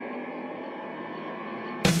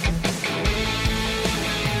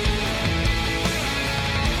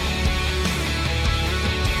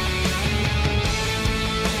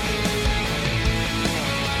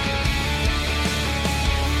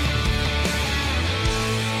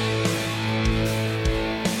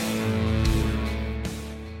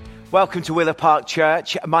Welcome to Willow Park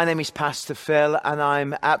Church. My name is Pastor Phil, and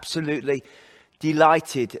I'm absolutely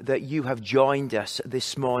delighted that you have joined us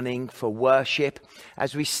this morning for worship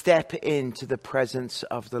as we step into the presence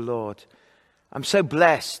of the Lord. I'm so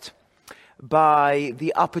blessed by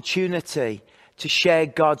the opportunity to share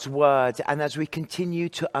God's word, and as we continue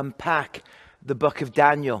to unpack the book of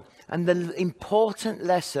Daniel and the important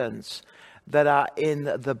lessons that are in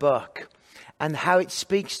the book, and how it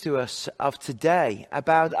speaks to us of today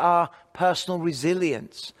about our personal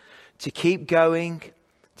resilience to keep going,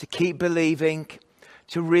 to keep believing,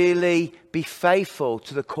 to really be faithful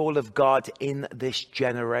to the call of God in this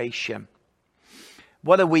generation.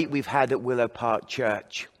 What a week we've had at Willow Park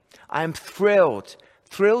Church. I am thrilled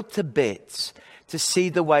to bits to see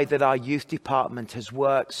the way that our youth department has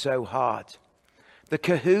worked so hard. The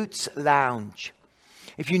Cahoots Lounge.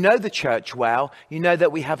 If you know the church well, you know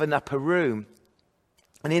that we have an upper room.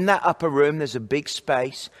 And in that upper room, there's a big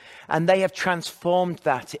space. And they have transformed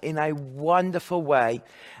that in a wonderful way.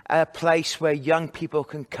 A place where young people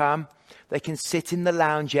can come. They can sit in the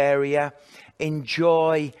lounge area,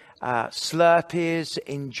 enjoy Slurpees,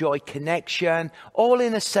 enjoy connection, all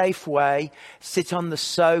in a safe way. Sit on the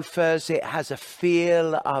sofas. It has a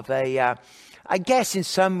feel of I guess in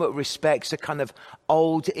some respects, a kind of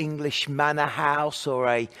old English manor house, or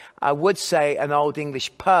I would say an old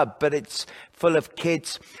English pub, but it's full of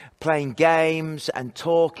kids playing games and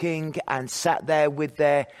talking and sat there with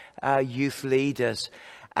their youth leaders.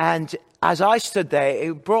 And as I stood there,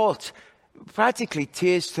 it brought practically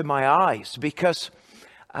tears to my eyes, because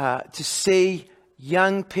to see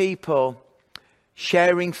young people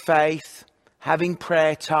sharing faith, having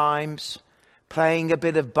prayer times, playing a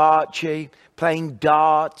bit of bocce, playing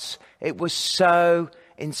darts. It was so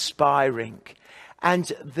inspiring. And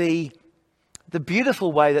the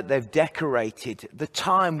beautiful way that they've decorated the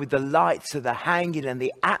time with the lights of the hanging and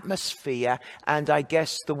the atmosphere, and I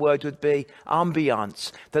guess the word would be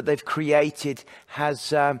ambiance, that they've created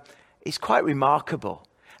is quite remarkable.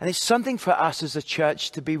 And it's something for us as a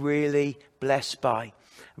church to be really blessed by,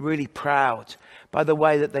 really proud by the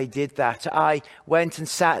way that they did that. I went and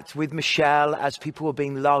sat with Michelle as people were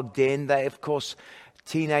being logged in. They, of course,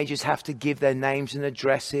 teenagers have to give their names and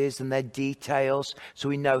addresses and their details so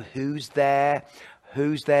we know who's there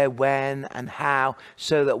when and how,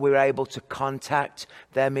 so that we're able to contact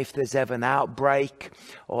them if there's ever an outbreak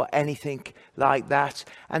or anything like that.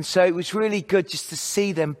 And so it was really good just to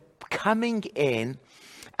see them coming in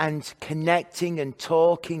and connecting and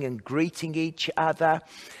talking and greeting each other.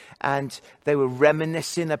 And they were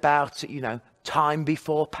reminiscing about, time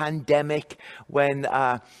before pandemic when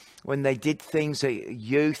they did things at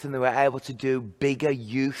youth and they were able to do bigger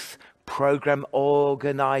youth program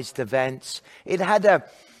organized events. It had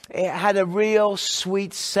a real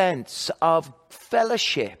sweet sense of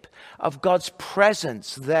fellowship, of God's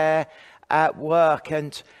presence there at work,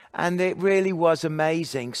 and it really was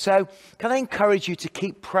amazing. So can I encourage you to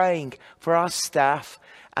keep praying for our staff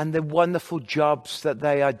and the wonderful jobs that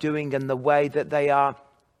they are doing, and the way that they are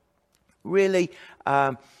really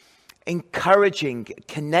encouraging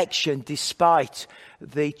connection despite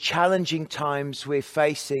the challenging times we're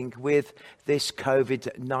facing with this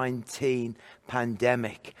COVID-19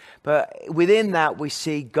 pandemic. But within that, we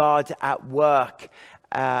see God at work.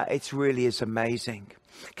 It really is amazing.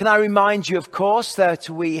 Can I remind you, of course, that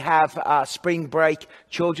we have our spring break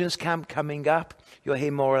children's camp coming up. You'll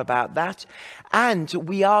hear more about that. And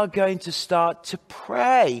we are going to start to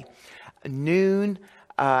pray noon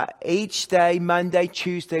each day, Monday,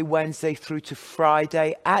 Tuesday, Wednesday through to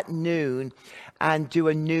Friday at noon, and do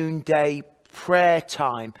a noonday prayer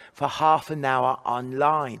time for half an hour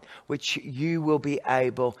online, which you will be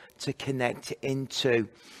able to connect into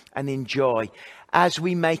and enjoy. As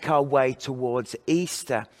we make our way towards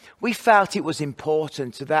Easter, we felt it was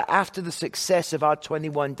important that after the success of our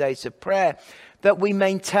 21 days of prayer, that we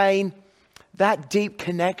maintain that deep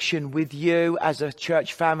connection with you as a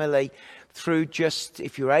church family through just,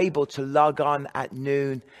 if you're able, to log on at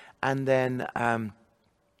noon and then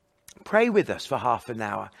pray with us for half an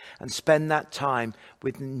hour and spend that time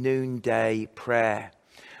with noonday prayer.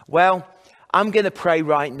 Well, I'm going to pray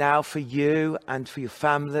right now for you and for your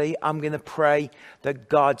family. I'm going to pray that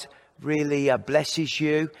God really blesses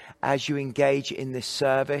you as you engage in this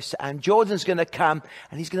service. And Jordan's going to come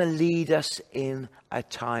and he's going to lead us in a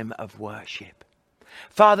time of worship.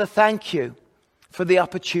 Father, thank you for the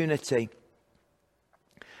opportunity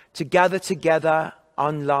to gather together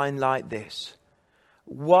online like this.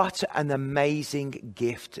 What an amazing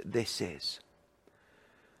gift this is.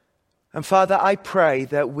 And Father, I pray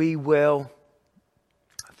that we will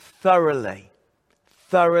thoroughly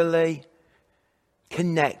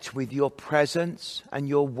connect with your presence and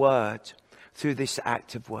your word through this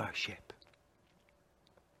act of worship.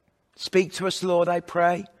 Speak to us, Lord, I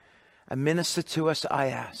pray, and minister to us, I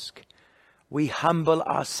ask. We humble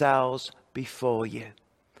ourselves before you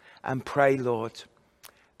and pray, Lord,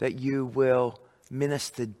 that you will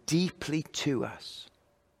minister deeply to us.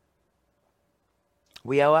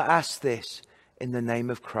 We ask this in the name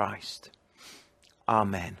of Christ.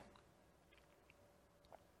 Amen.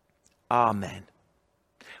 Amen.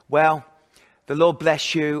 Well, the Lord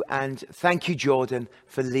bless you, and thank you, Jordan,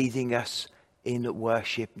 for leading us in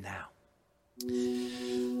worship now.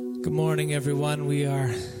 Good morning, everyone. We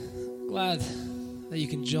are glad that you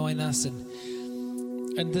can join us.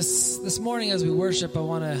 And this morning as we worship, I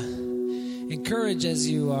want to encourage, as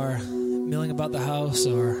you are milling about the house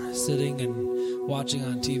or sitting and watching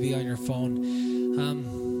on TV on your phone,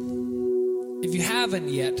 if you haven't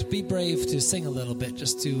yet, be brave to sing a little bit,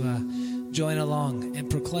 just to join along and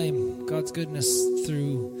proclaim God's goodness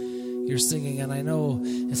through your singing. And I know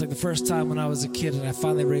it's like the first time when I was a kid and I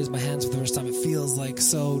finally raised my hands for the first time, it feels like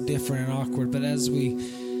so different and awkward. But as we,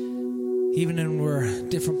 even in we're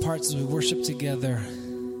different parts, as we worship together,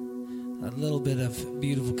 a little bit of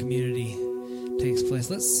beautiful community takes place.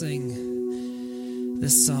 Let's sing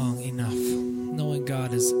this song, Enough, knowing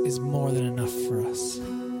God is more than enough for us.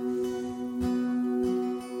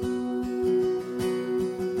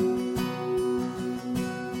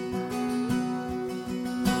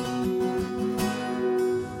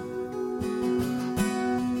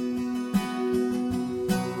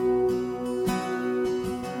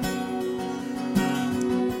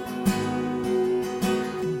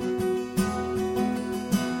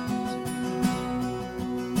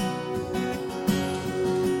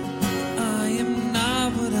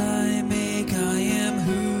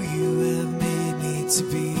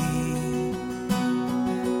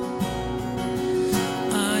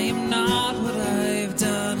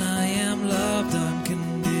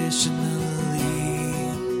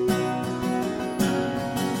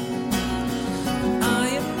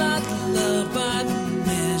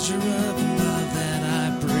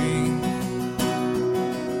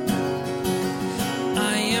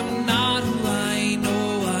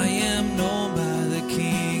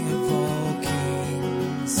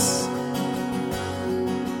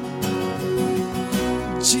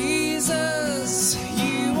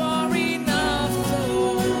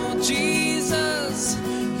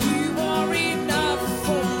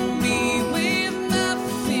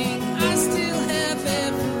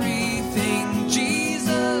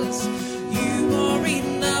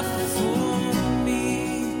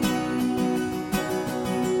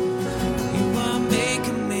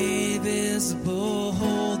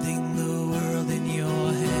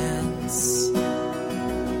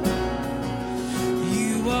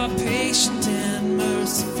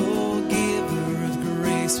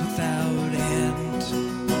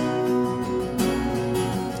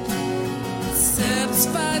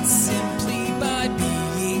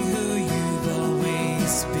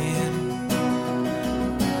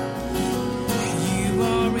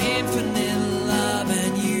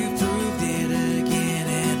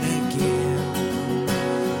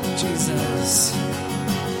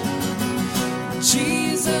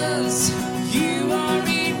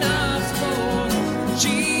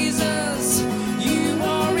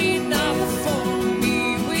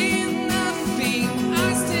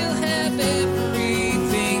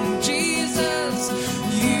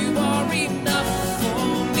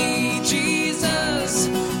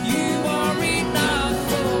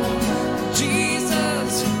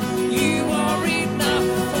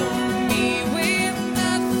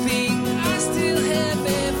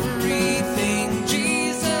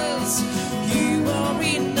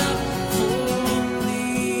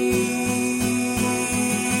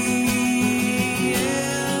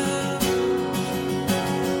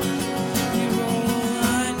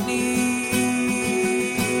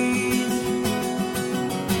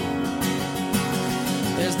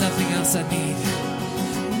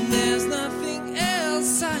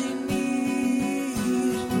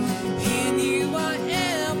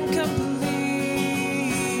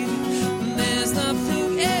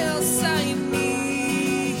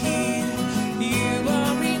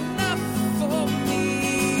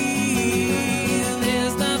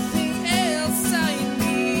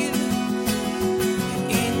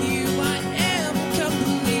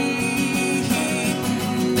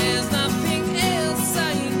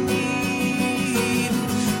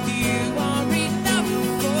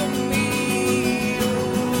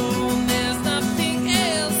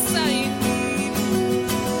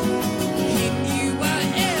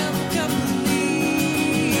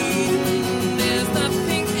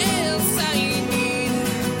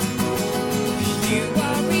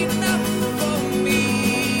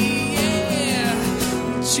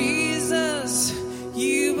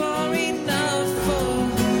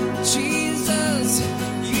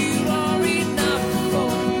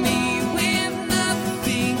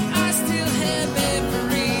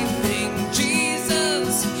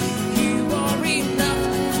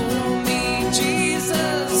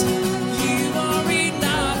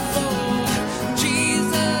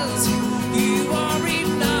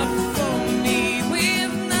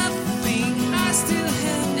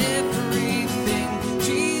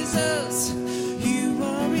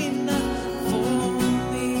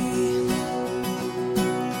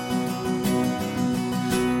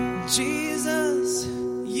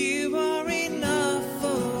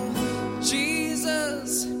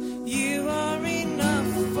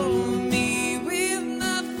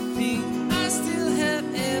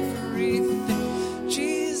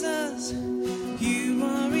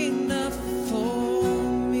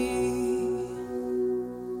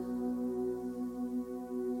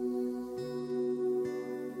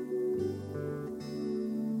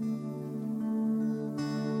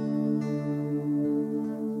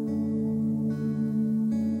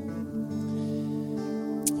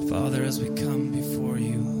 as we come before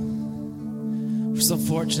you. We're so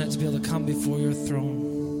fortunate to be able to come before your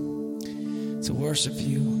throne to worship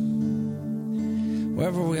you.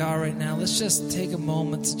 Wherever we are right now, let's just take a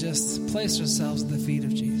moment to just place ourselves at the feet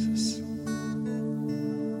of Jesus.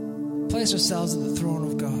 Place ourselves at the throne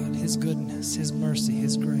of God, His goodness, His mercy,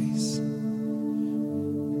 His grace.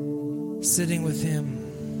 Sitting with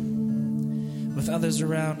Him, with others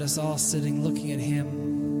around us, all sitting, looking at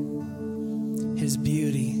Him, His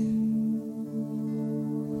beauty.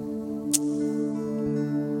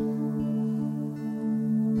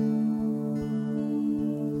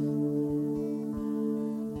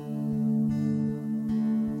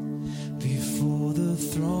 Before the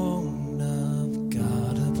throne of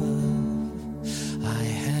God above, I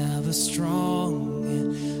have a strong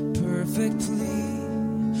and perfect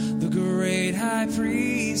plea. The great high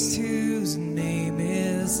priest whose name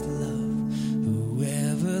is love,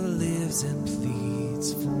 whoever lives and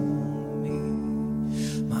pleads for me.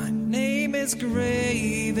 My name is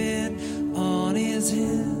graven on his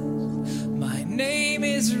head. My name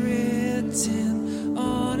is written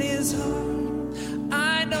on his heart.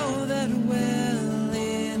 I know that well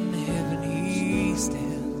in heaven he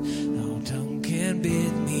stands. No tongue can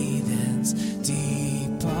bid me thence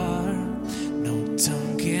depart. No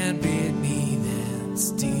tongue can bid me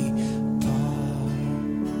thence depart.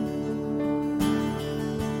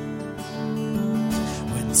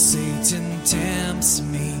 When Satan tempts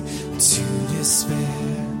me to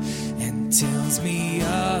despair and tells me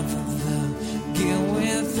of the guilt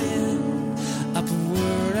within,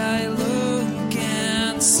 upward I look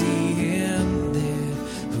and see Him there,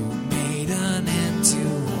 who made an end to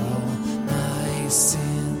all my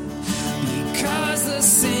sin. Because the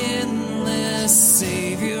sinless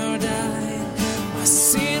Savior died, my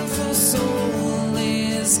sinful soul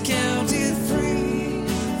is counted free.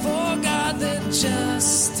 For God the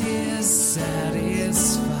just is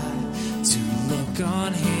satisfied to look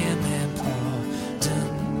on Him and pardon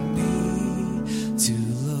me, to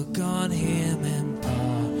look on Him and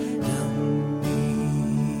pardon me.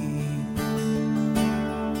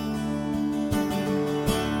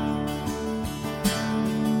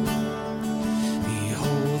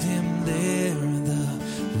 Behold Him there, the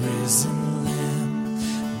risen Lamb,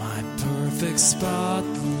 my perfect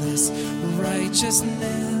spotless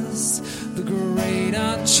righteousness, the great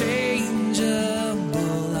unchangeable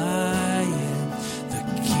I am, the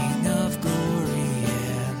King of glory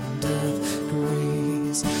and of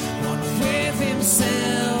grace. One with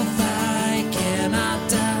Himself I cannot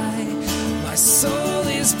die, my soul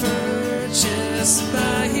is purchased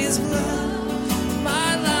by His blood,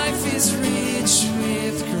 my life is rich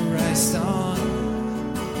with Christ on,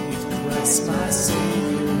 with Christ my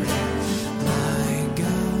Savior and my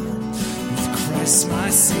God, with Christ my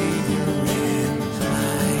Savior and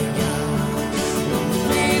my God.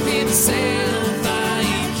 With Himself I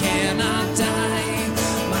cannot die,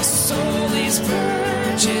 my soul is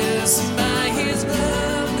purchased by His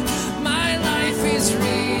blood, my life is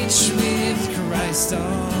rich with Christ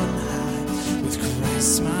on high, with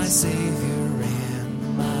Christ my Savior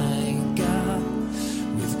and my God,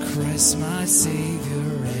 with Christ my Savior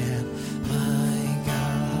and my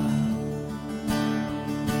God.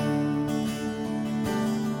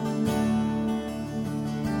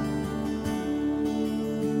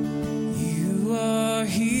 You are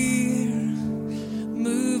here,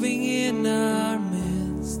 moving in our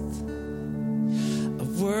midst. I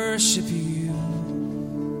worship you.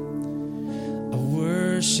 I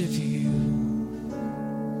worship you.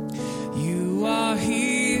 You are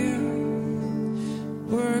here,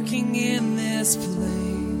 working in this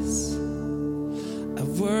place. I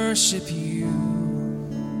worship you.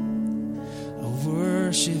 I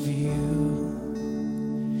worship you.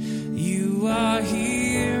 You are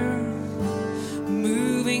here,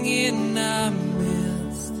 moving in our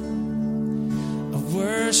midst. I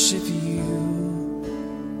worship you.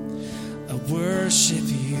 I worship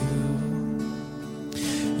you.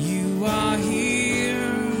 You are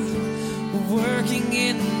here, working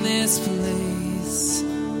in this place.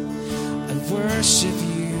 I worship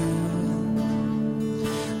you.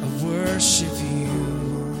 I worship you.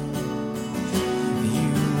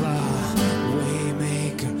 You are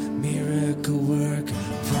waymaker, miracle worker,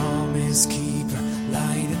 promise keeper,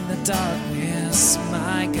 light in the darkness.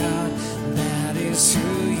 My God, that is who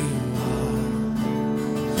you are.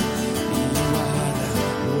 You are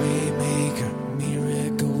the waymaker,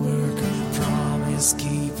 miracle worker, promise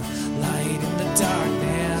keeper, light in the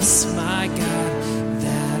darkness. My God,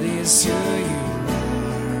 that is who you are.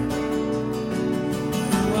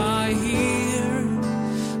 You are here,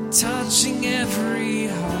 touching every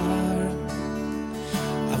heart.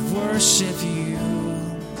 I worship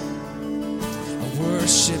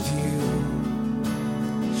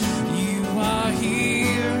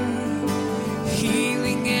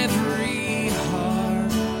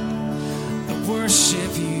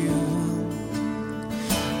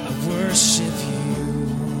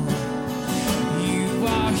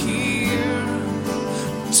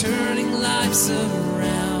wraps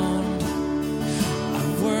around. I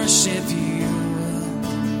worship you.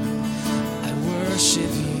 I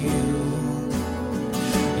worship you.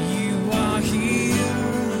 You are here,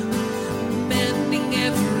 mending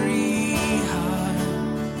every heart.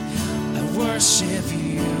 I worship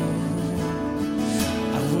you.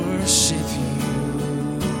 I worship you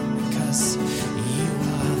because you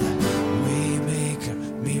are the waymaker,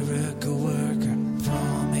 miracle worker,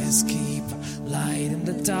 promise keeper, light in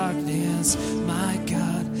the darkness. My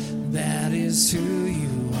God, that is who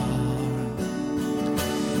you are.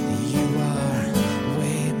 You are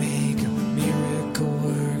waymaker, miracle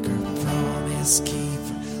worker, promise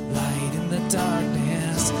keeper, light in the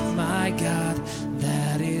darkness. My God,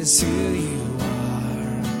 that is who you are.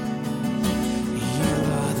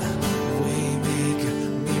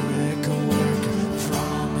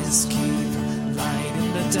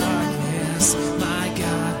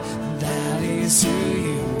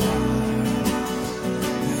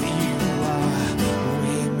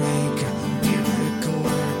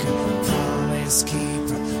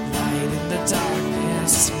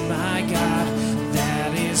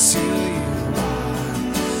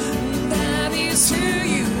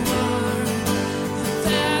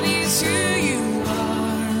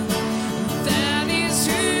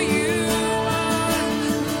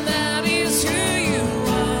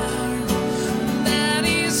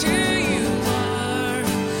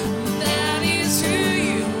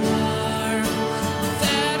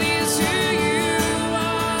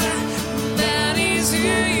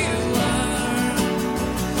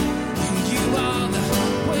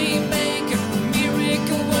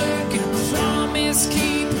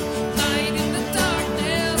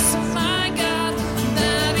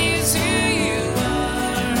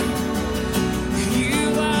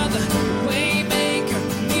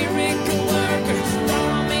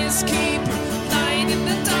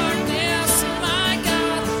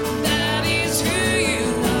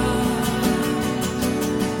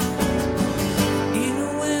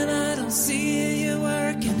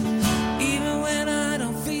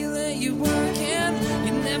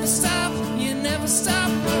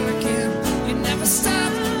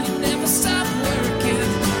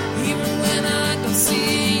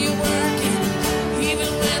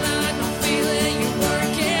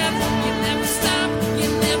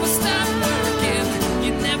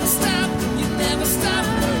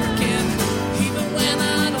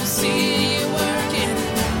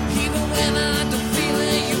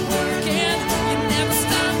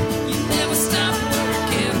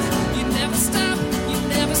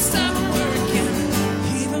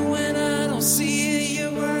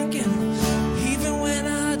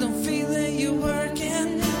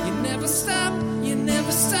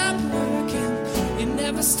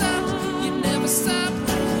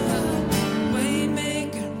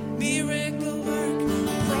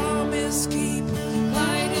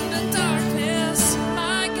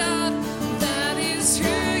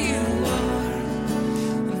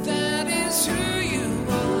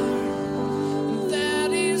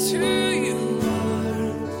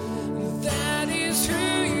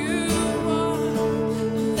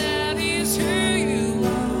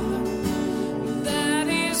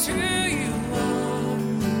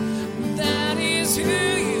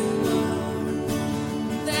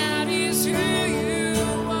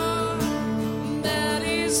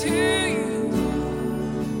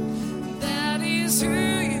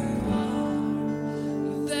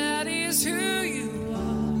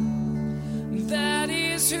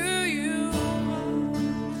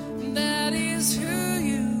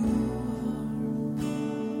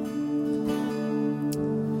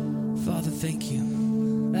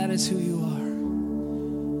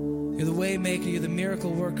 Waymaker, you're the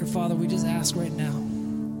miracle worker. Father, we just ask right now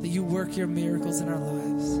that you work your miracles in our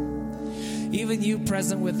lives. Even you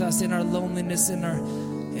present with us in our loneliness, in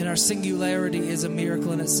our singularity is a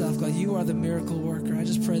miracle in itself. God, you are the miracle worker. I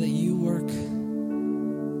just pray that you work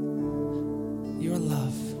your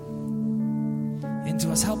love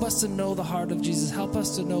into us. Help us to know the heart of Jesus. Help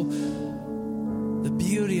us to know the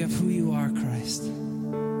beauty of who you are, Christ.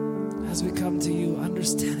 As we come to you,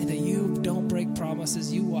 understanding that you don't break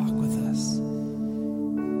promises, you walk with us.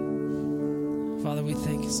 Father, we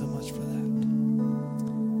thank you so much for that.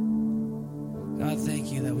 God,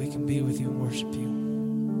 thank you that we can be with you and worship you.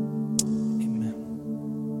 Amen.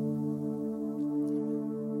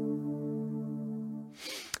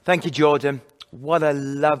 Thank you, Jordan. What a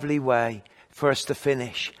lovely way for us to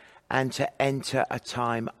finish and to enter a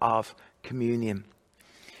time of communion.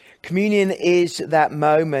 Communion is that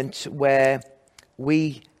moment where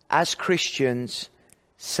we, as Christians,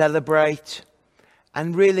 celebrate,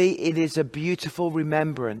 and really it is a beautiful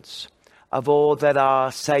remembrance of all that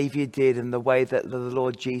our Saviour did and the way that the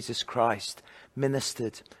Lord Jesus Christ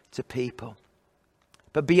ministered to people.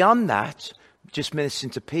 But beyond that, just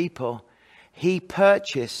ministering to people, he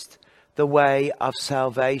purchased the way of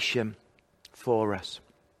salvation for us.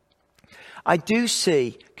 I do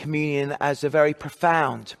see communion as a very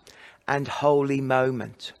profound and holy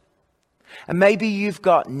moment. And maybe you've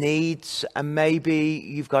got needs, and maybe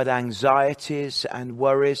you've got anxieties and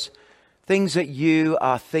worries, things that you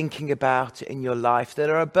are thinking about in your life that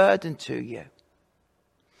are a burden to you.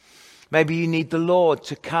 Maybe you need the Lord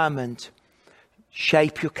to come and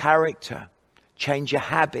shape your character, change your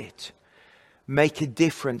habit, make a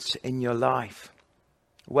difference in your life.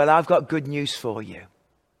 Well, I've got good news for you.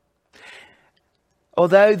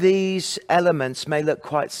 Although these elements may look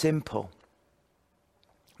quite simple,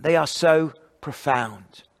 they are so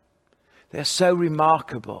profound. They are so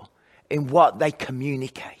remarkable in what they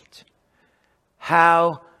communicate.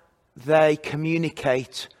 How they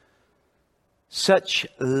communicate such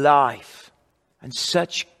life and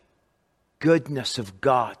such goodness of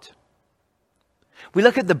God. We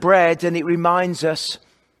look at the bread and it reminds us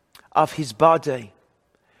of his body.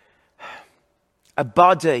 A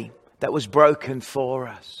body that was broken for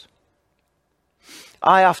us.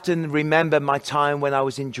 I often remember my time when I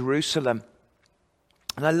was in Jerusalem.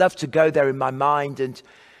 And I love to go there in my mind and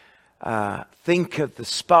think of the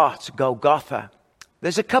spot, Golgotha.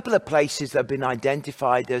 There's a couple of places that have been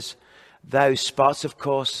identified as those spots. Of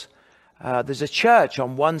course, there's a church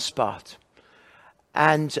on one spot.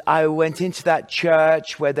 And I went into that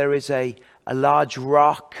church where there is a large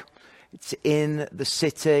rock. It's in the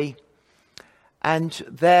city. And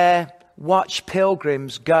there, watch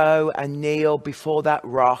pilgrims go and kneel before that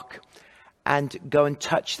rock and go and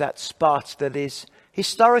touch that spot that is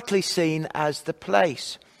historically seen as the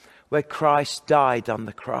place where Christ died on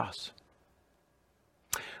the cross.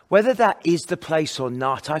 Whether that is the place or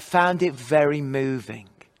not, I found it very moving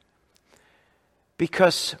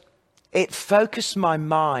because it focused my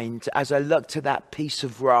mind as I looked at that piece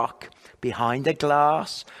of rock behind a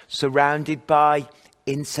glass, surrounded by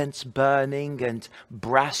incense burning and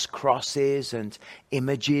brass crosses and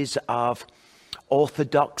images of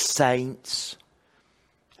Orthodox saints.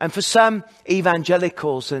 And for some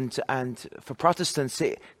evangelicals and for Protestants,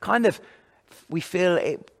 it kind of, we feel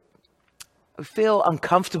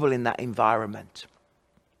uncomfortable in that environment.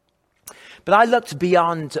 But I looked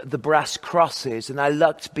beyond the brass crosses and I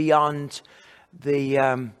looked beyond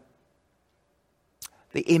the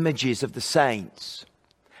images of the saints.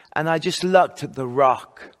 And I just looked at the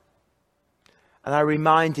rock. And I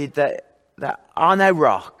reminded that on a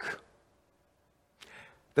rock,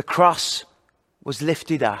 the cross was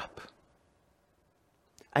lifted up.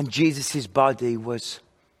 And Jesus' body was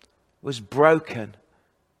broken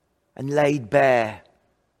and laid bare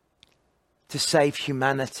to save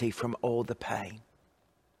humanity from all the pain.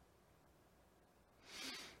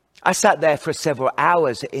 I sat there for several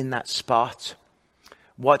hours in that spot,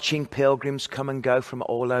 watching pilgrims come and go from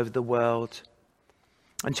all over the world,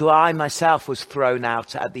 until I myself was thrown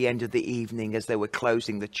out at the end of the evening as they were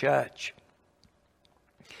closing the church.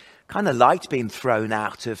 Kind of liked being thrown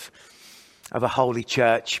out of a holy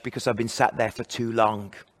church because I've been sat there for too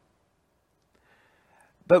long.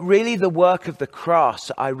 But really the work of the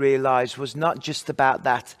cross, I realized, was not just about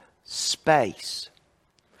that space.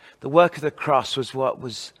 The work of the cross was what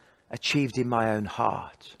was achieved in my own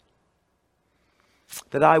heart.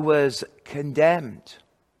 That I was condemned,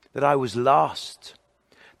 that I was lost,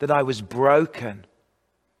 that I was broken.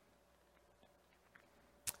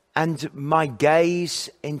 And my gaze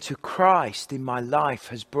into Christ in my life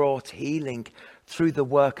has brought healing through the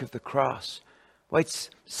work of the cross. Well, it's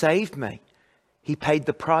saved me. He paid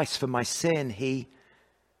the price for my sin. He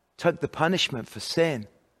took the punishment for sin.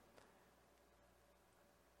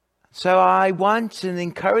 So I want to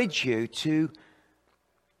encourage you to,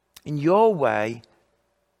 in your way,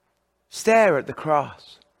 stare at the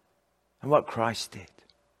cross and what Christ did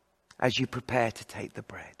as you prepare to take the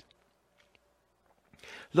bread.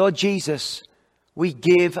 Lord Jesus, we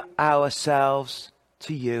give ourselves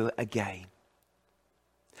to you again.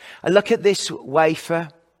 I look at this wafer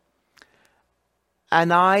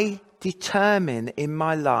and I determine in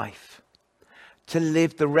my life to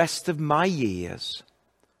live the rest of my years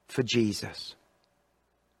for Jesus.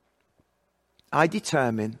 I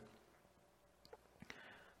determine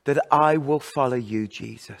that I will follow you,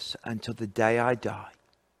 Jesus, until the day I die.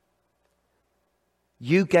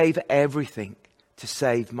 You gave everything to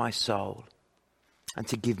save my soul and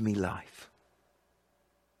to give me life.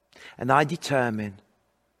 And I determine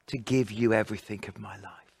to give you everything of my life.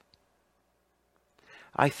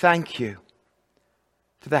 I thank you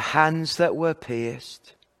for the hands that were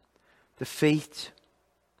pierced, the feet,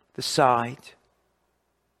 the side,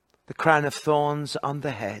 the crown of thorns on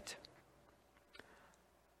the head.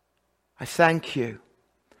 I thank you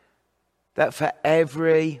that for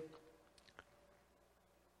every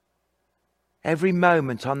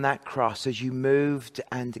moment on that cross, as you moved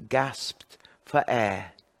and gasped for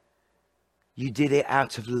air, you did it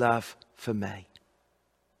out of love for me.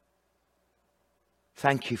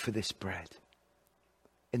 Thank you for this bread.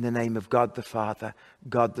 In the name of God the Father,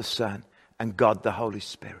 God the Son, and God the Holy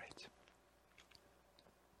Spirit.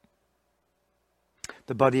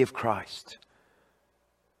 The body of Christ,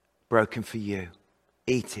 broken for you.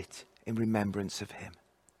 Eat it in remembrance of him.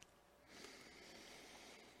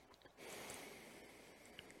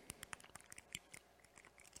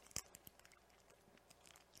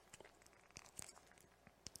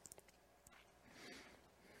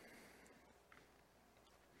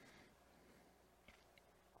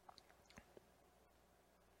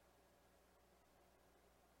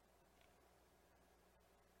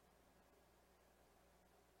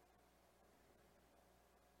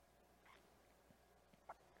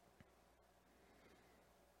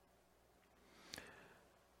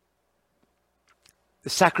 The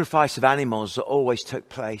sacrifice of animals always took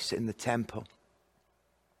place in the temple.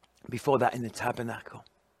 Before that, in the tabernacle.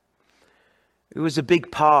 It was a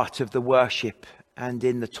big part of the worship, and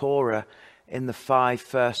in the Torah, in the 5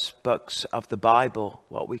 first books of the Bible,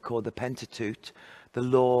 what we call the Pentateuch, the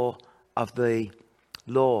law of the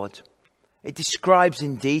Lord. It describes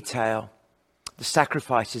in detail the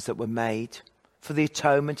sacrifices that were made for the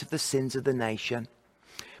atonement of the sins of the nation,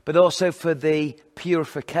 but also for the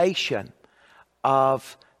purification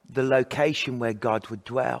of the location where God would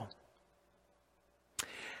dwell.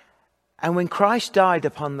 And when Christ died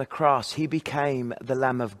upon the cross, he became the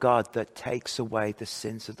Lamb of God that takes away the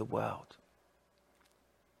sins of the world.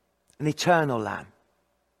 An eternal Lamb.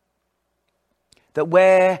 That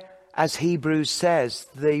where, as Hebrews says,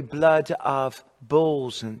 the blood of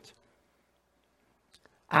bulls and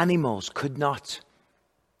animals could not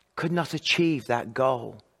achieve that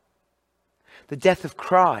goal. The death of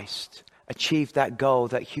Christ achieved that goal,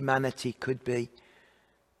 that humanity could be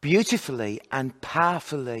beautifully and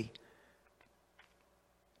powerfully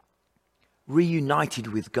reunited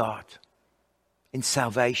with God in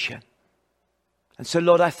salvation. And so,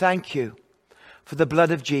 Lord, I thank you for the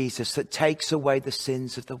blood of Jesus that takes away the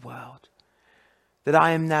sins of the world. That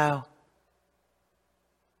I am now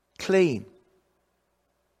clean,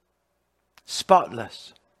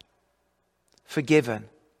 spotless, forgiven,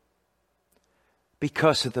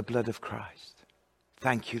 because of the blood of Christ.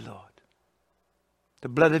 Thank you, Lord. The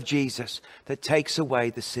blood of Jesus that takes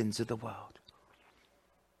away the sins of the world.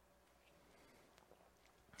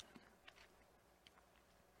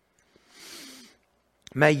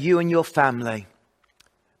 May you and your family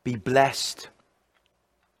be blessed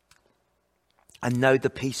and know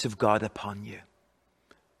the peace of God upon you.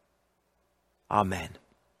 Amen.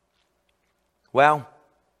 Well,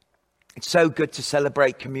 it's so good to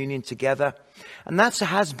celebrate communion together. And that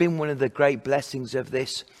has been one of the great blessings of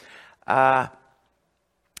this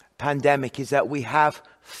pandemic, is that we have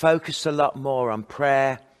focused a lot more on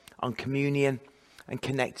prayer, on communion, and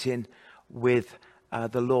connecting with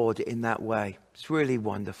the Lord in that way. It's really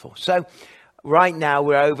wonderful. So right now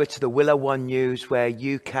we're over to the Willow One News, where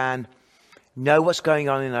you can know what's going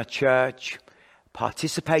on in our church,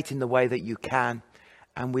 participate in the way that you can,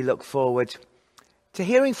 and we look forward to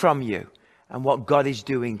hearing from you and what God is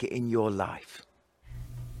doing in your life.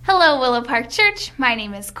 Hello, Willow Park Church. My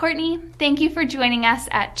name is Courtney. Thank you for joining us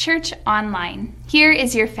at Church Online. Here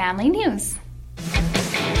is your family news.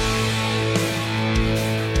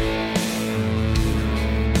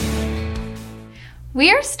 We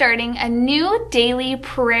are starting a new daily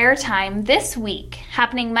prayer time this week,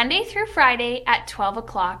 happening Monday through Friday at 12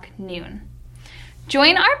 o'clock noon.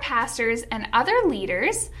 Join our pastors and other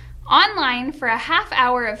leaders online for a half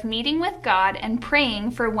hour of meeting with God and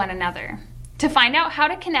praying for one another. To find out how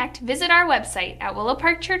to connect, visit our website at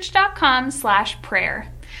willowparkchurch.com/prayer.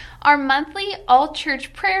 Our monthly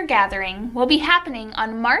all-church prayer gathering will be happening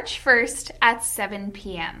on March 1st at 7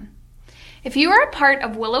 p.m. If you are a part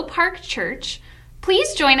of Willow Park Church,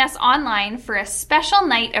 please join us online for a special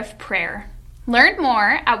night of prayer. Learn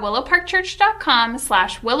more at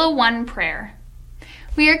willowparkchurch.com/willow1prayer.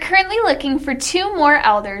 We are currently looking for 2 more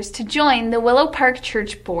elders to join the Willow Park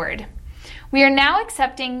Church Board. We are now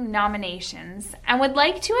accepting nominations and would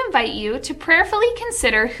like to invite you to prayerfully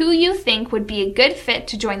consider who you think would be a good fit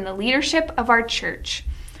to join the leadership of our church.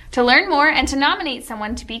 To learn more and to nominate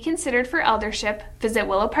someone to be considered for eldership, visit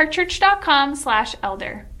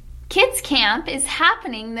willowparkchurch.com/elder. Kids Camp is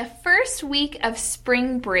happening the first week of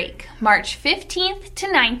spring break, March 15th to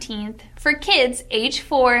 19th, for kids age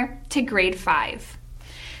 4 to grade 5.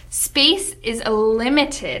 Space is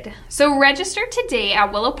limited, so register today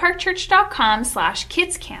at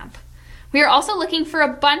willowparkchurch.com/kidscamp. We are also looking for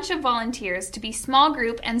a bunch of volunteers to be small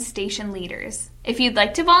group and station leaders. If you'd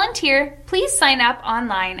like to volunteer, please sign up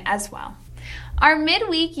online as well. Our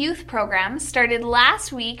midweek youth program started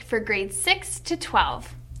last week for grades 6 to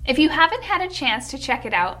 12. If you haven't had a chance to check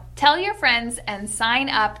it out, tell your friends and sign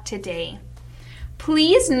up today.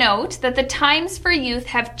 Please note that the times for youth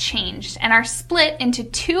have changed and are split into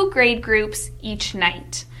 2 grade groups each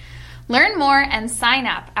night. Learn more and sign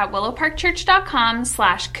up at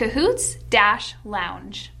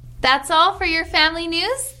willowparkchurch.com/cahoots-lounge. That's all for your family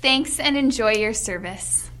news. Thanks and enjoy your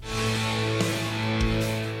service.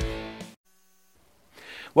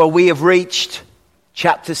 Well, we have reached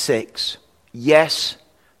chapter 6. Yes,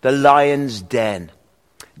 the lion's den.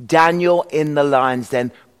 Daniel in the lion's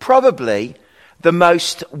den. Probably the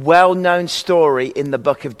most well-known story in the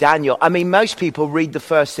book of Daniel. I mean, most people read the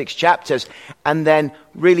first 6 chapters and then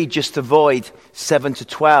really just avoid 7 to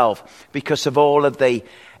 12 because of all of the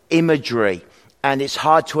imagery, and it's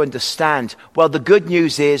hard to understand. Well, the good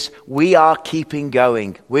news is we are keeping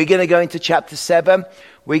going. We're going to go into chapter 7.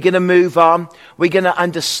 We're going to move on. We're going to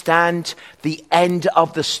understand the end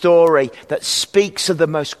of the story that speaks of the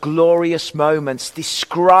most glorious moments,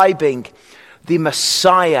 describing the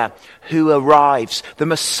Messiah who arrives, the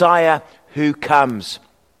Messiah who comes.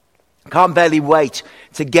 Can't barely wait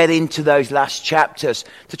to get into those last chapters,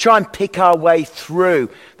 to try and pick our way through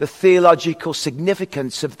the theological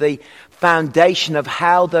significance of the foundation of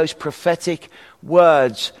how those prophetic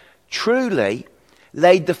words truly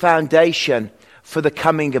laid the foundation for the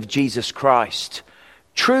coming of Jesus Christ,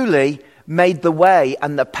 truly made the way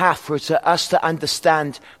and the path for us to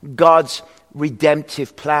understand God's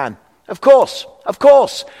redemptive plan. Of course,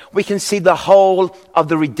 we can see the whole of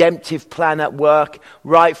the redemptive plan at work,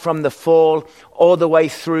 right from the fall all the way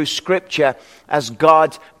through Scripture, as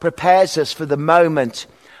God prepares us for the moment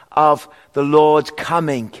of the Lord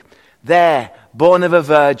coming. There, born of a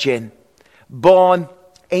virgin, born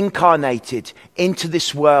incarnated into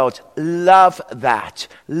this world. Love that.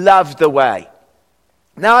 Love the way.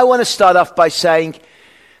 Now I want to start off by saying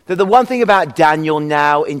that the one thing about Daniel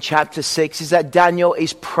now in chapter 6 is that Daniel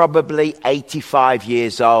is probably 85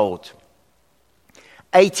 years old.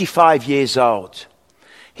 85 years old.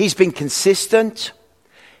 He's been consistent.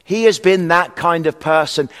 He has been that kind of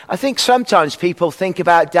person. I think sometimes people think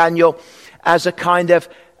about Daniel as a kind of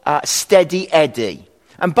steady Eddie.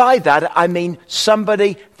 And by that, I mean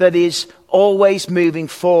somebody that is always moving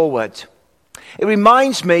forward. It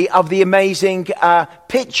reminds me of the amazing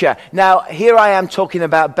pitcher. Now, here I am talking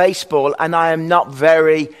about baseball, and I am not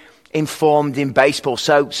very informed in baseball,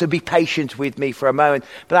 so be patient with me for a moment.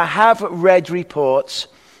 But I have read reports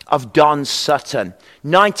of Don Sutton,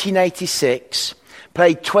 1986,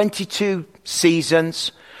 played 22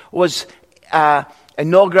 seasons, was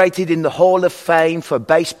inaugurated in the Hall of Fame for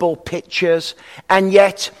baseball pitchers, and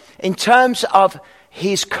yet, in terms of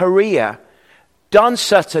his career, Don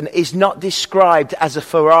Sutton is not described as a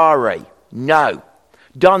Ferrari. No.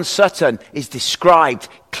 Don Sutton is described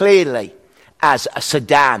clearly as a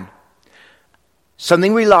sedan.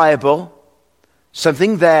 Something reliable,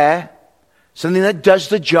 something there, something that does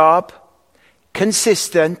the job,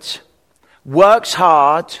 consistent, works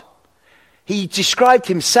hard. He described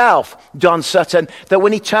himself, Don Sutton, that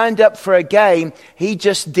when he turned up for a game, he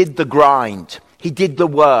just did the grind. He did the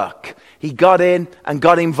work. He got in and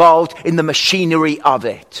got involved in the machinery of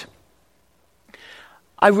it.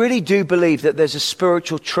 I really do believe that there's a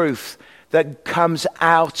spiritual truth that comes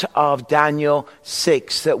out of Daniel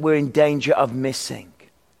 6 that we're in danger of missing.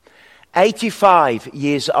 85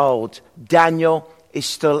 years old, Daniel is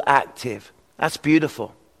still active. That's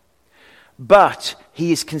beautiful. But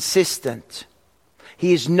he is consistent.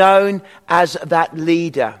 He is known as that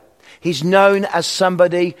leader. He's known as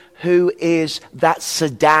somebody who is that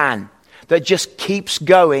sedan that just keeps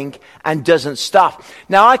going and doesn't stop.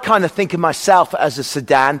 Now, I kind of think of myself as a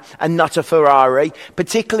sedan and not a Ferrari,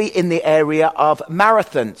 particularly in the area of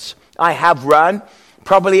marathons. I have run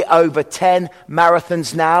probably over 10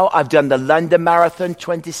 marathons now. I've done the London Marathon,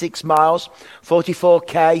 26 miles,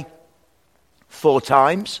 44K, 4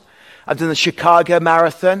 times. I've done the Chicago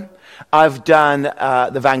Marathon. I've done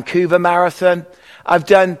the Vancouver Marathon. I've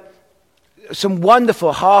done some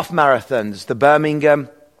wonderful half marathons, the Birmingham.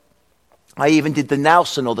 I even did the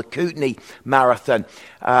Nelson or the Kootenay Marathon.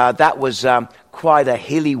 That was quite a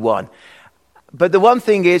hilly one. But the one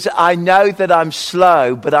thing is, I know that I'm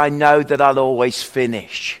slow, but I know that I'll always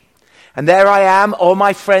finish. And there I am, all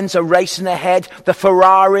my friends are racing ahead, the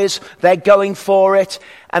Ferraris, they're going for it.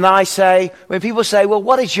 And I say, when people say, well,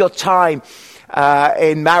 what is your time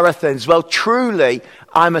in marathons? Well, truly,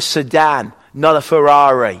 I'm a sedan, not a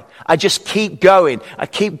Ferrari. I just keep going. I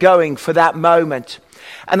keep going for that moment.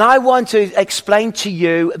 And I want to explain to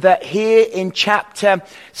you that here in chapter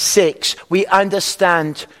 6, we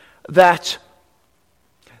understand that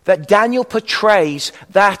Daniel portrays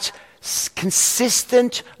that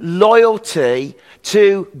consistent loyalty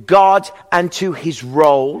to God and to his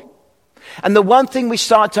role. And the one thing we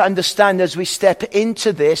start to understand as we step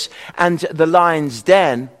into this and the lion's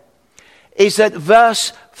den is that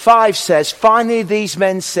verse 5 says, finally these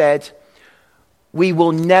men said, we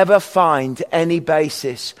will never find any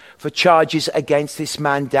basis for charges against this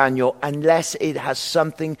man Daniel unless it has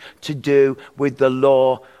something to do with the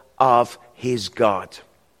law of his God.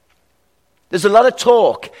 There's a lot of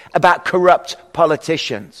talk about corrupt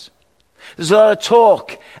politicians. There's a lot of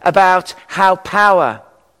talk about how power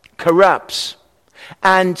corrupts.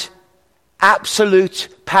 And absolute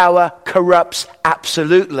power corrupts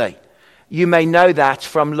absolutely. You may know that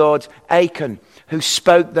from Lord Acton, who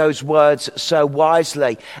spoke those words so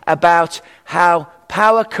wisely about how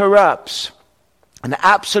power corrupts and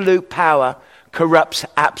absolute power corrupts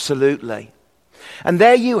absolutely. And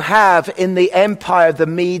there you have in the empire of the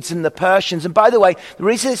Medes and the Persians. And by the way, the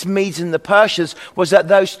reason it's Medes and the Persians was that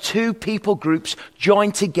those two people groups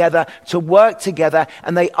joined together to work together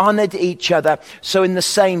and they honored each other. So in the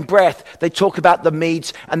same breath, they talk about the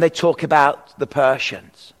Medes and they talk about the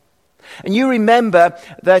Persians. And you remember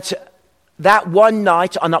that one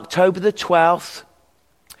night on October the 12th,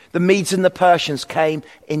 the Medes and the Persians came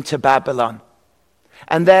into Babylon.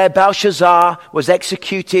 And there Belshazzar was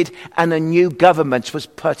executed and a new government was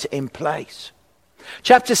put in place.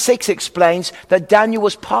 Chapter 6 explains that Daniel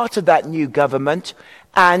was part of that new government,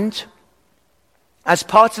 and as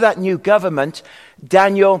part of that new government,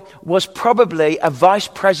 Daniel was probably a vice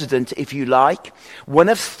president, if you like, one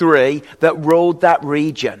of three that ruled that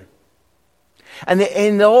region. And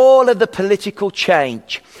in all of the political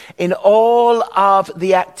change, in all of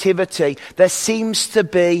the activity, there seems to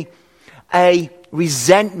be a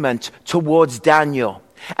resentment towards Daniel.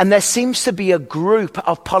 And there seems to be a group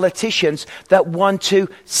of politicians that want to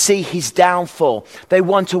see his downfall. They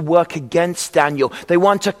want to work against Daniel. They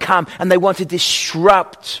want to come and they want to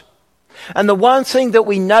disrupt. And the one thing that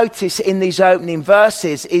we notice in these opening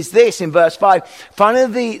verses is this, in verse 5.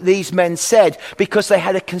 Finally, these men said, because they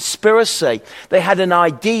had a conspiracy, they had an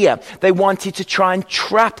idea, they wanted to try and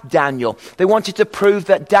trap Daniel. They wanted to prove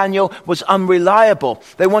that Daniel was unreliable.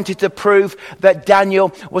 They wanted to prove that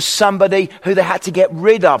Daniel was somebody who they had to get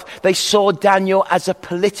rid of. They saw Daniel as a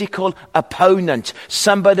political opponent,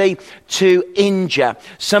 somebody to injure,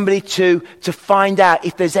 somebody to find out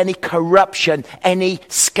if there's any corruption, any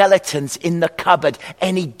skeletons in the cupboard,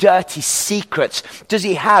 any dirty secrets. Does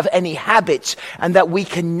he have any habits? And that we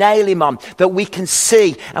can nail him on, that we can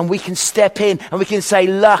see and we can step in and we can say,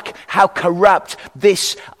 look how corrupt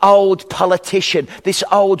this old politician, this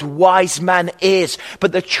old wise man is.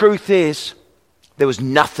 But the truth is, there was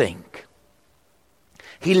nothing.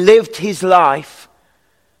 He lived his life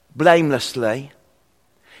blamelessly.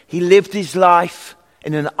 He lived his life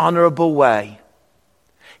in an honorable way.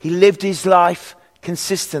 He lived his life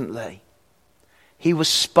consistently. He was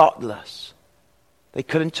spotless. They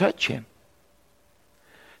couldn't touch him.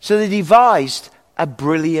 So they devised a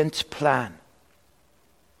brilliant plan.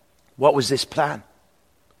 What was this plan?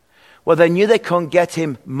 Well, they knew they couldn't get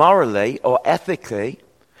him morally or ethically.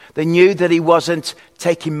 They knew that he wasn't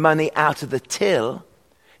taking money out of the till.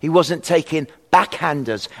 He wasn't taking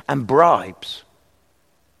backhanders and bribes.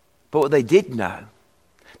 But what they did know,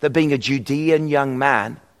 that being a Judean young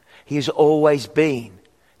man, he has always been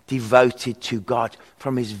devoted to God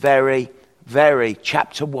from his very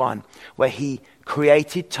chapter 1, where he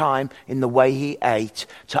created time in the way he ate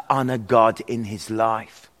to honor God in his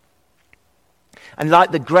life. And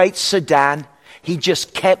like the great sedan, he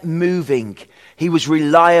just kept moving. He was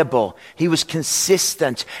reliable. He was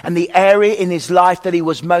consistent. And the area in his life that he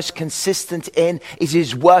was most consistent in is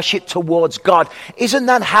his worship towards God. Isn't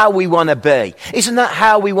that how we want to be? Isn't that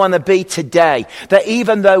how we want to be today? That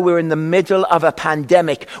even though we're in the middle of a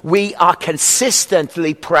pandemic, we are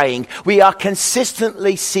consistently praying. We are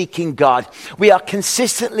consistently seeking God. We are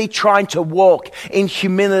consistently trying to walk in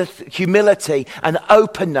humility and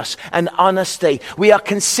openness and honesty. We are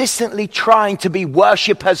consistently trying to be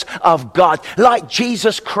worshippers of God. like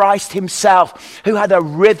Jesus Christ himself, who had a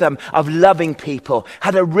rhythm of loving people,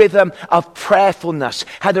 had a rhythm of prayerfulness,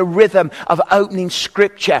 had a rhythm of opening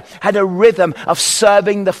scripture, had a rhythm of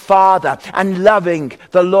serving the Father and loving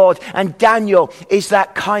the Lord. And Daniel is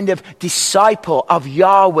that kind of disciple of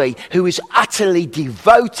Yahweh who is utterly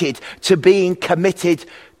devoted to being committed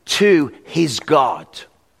to his God.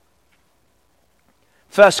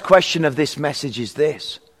 First question of this message is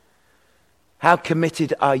this: how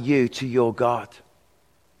committed are you to your God?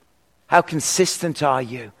 How consistent are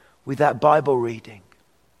you with that Bible reading?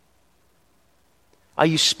 Are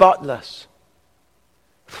you spotless?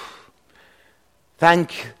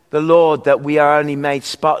 Thank the Lord that we are only made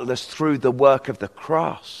spotless through the work of the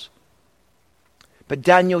cross. But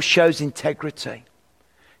Daniel shows integrity.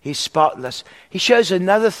 He's spotless. He shows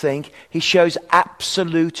another thing. He shows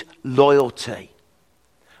absolute loyalty.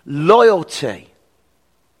 Loyalty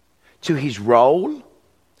to his role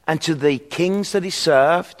and to the kings that he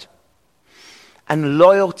served, and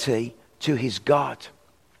loyalty to his God.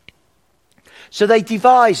 So they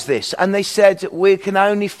devised this, and they said, we can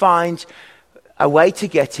only find a way to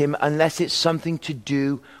get him unless it's something to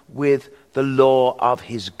do with the law of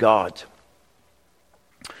his God.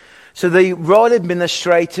 So the royal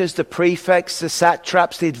administrators, the prefects, the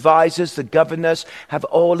satraps, the advisors, the governors have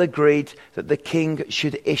all agreed that the king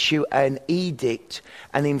should issue an edict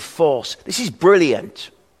and enforce. This is brilliant,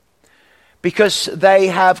 because they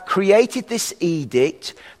have created this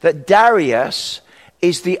edict that Darius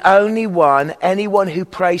is the only one, anyone who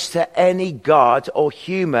prays to any god or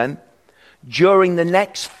human during the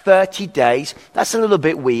next 30 days. That's a little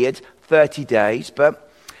bit weird, 30 days, but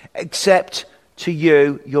except to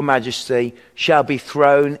you, your majesty, shall be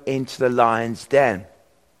thrown into the lion's den.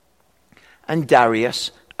 And Darius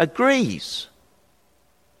agrees.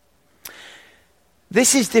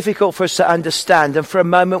 This is difficult for us to understand, and for a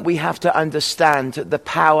moment we have to understand the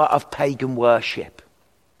power of pagan worship.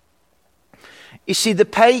 You see, the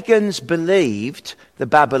pagans believed, the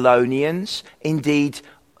Babylonians, indeed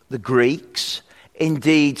the Greeks,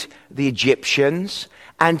 indeed the Egyptians,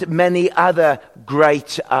 and many other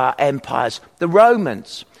great empires. The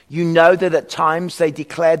Romans, you know that at times they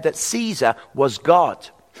declared that Caesar was God.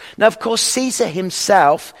 Now, of course, Caesar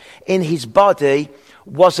himself in his body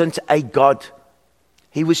wasn't a god.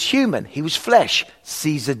 He was human. He was flesh.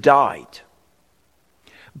 Caesar died.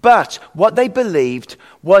 But what they believed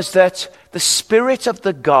was that the spirit of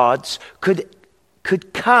the gods could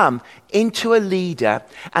come into a leader,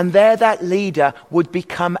 and there that leader would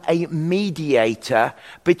become a mediator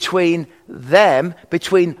between them,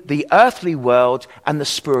 between the earthly world and the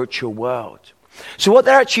spiritual world. So what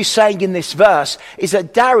they're actually saying in this verse is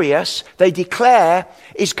that Darius, they declare,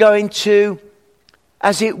 is going to,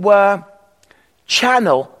 as it were,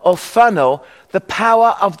 channel or funnel the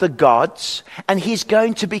power of the gods, and he's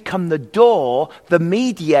going to become the door, the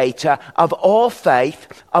mediator of all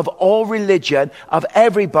faith, of all religion, of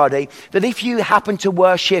everybody. That if you happen to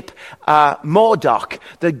worship Marduk,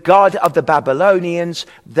 the god of the Babylonians,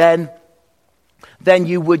 then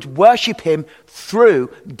you would worship him through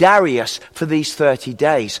Darius for these 30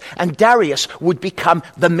 days. And Darius would become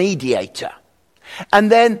the mediator. And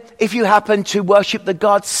then if you happen to worship the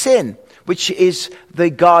god Sin, which is the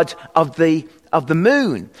god of the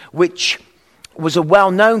moon, which was a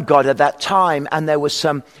well-known god at that time, and there was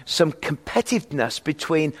some competitiveness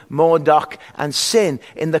between Marduk and Sin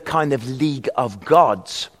in the kind of league of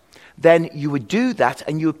gods. Then you would do that,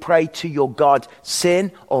 and you would pray to your god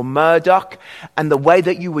Sin or Marduk, and the way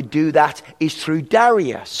that you would do that is through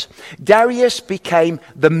Darius. Darius became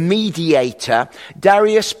the mediator.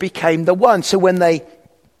 Darius became the one. So when they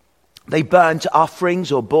burnt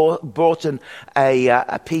offerings or brought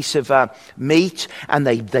a piece of meat, and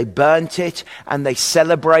they burnt it and they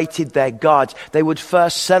celebrated their God, they would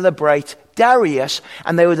first celebrate Darius,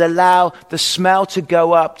 and they would allow the smell to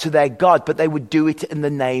go up to their God, but they would do it in the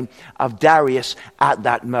name of Darius at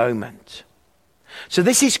that moment. So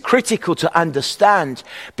this is critical to understand,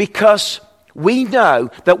 because we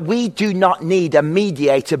know that we do not need a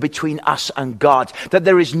mediator between us and God. That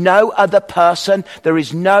there is no other person, there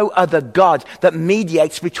is no other God that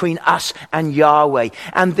mediates between us and Yahweh.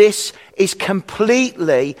 And this is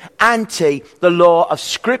completely anti the law of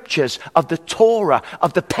scriptures, of the Torah,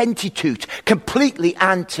 of the Pentateuch. Completely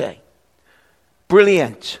anti.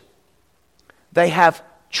 Brilliant. They have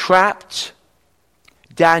trapped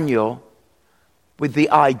Daniel with the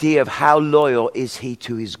idea of how loyal is he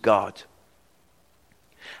to his God.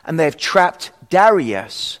 And they've trapped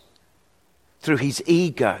Darius through his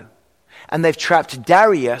ego. And they've trapped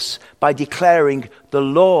Darius by declaring the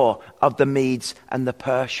law of the Medes and the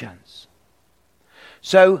Persians.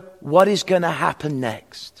 So what is going to happen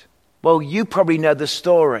next? Well, you probably know the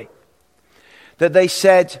story. That they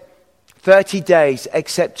said, 30 days,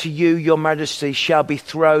 except to you, your majesty, shall be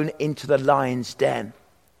thrown into the lion's den.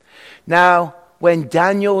 Now, when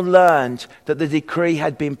Daniel learned that the decree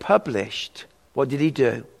had been published, what did he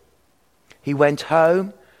do? He went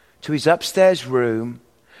home to his upstairs room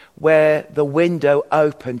where the window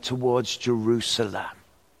opened towards Jerusalem.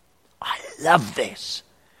 I love this.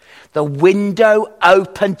 The window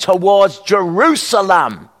opened towards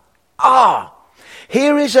Jerusalem.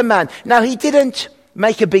 Here is a man. Now, he didn't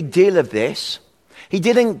make a big deal of this. He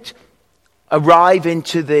didn't arrive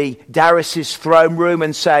into the Darius's throne room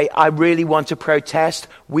and say, I really want to protest.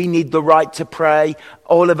 We need the right to pray.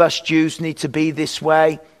 All of us Jews need to be this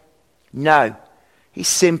way. No. He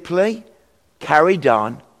simply carried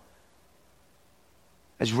on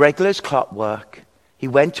as regular as clockwork. He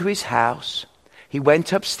went to his house. He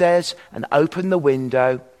went upstairs and opened the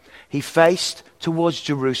window. He faced towards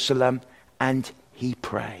Jerusalem and he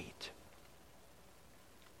prayed.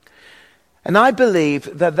 And I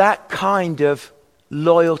believe that that kind of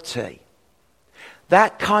loyalty,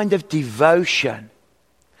 that kind of devotion,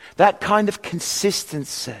 that kind of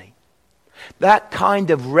consistency, that kind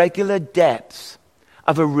of regular depth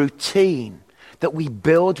of a routine that we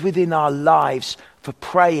build within our lives for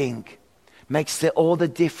praying makes all the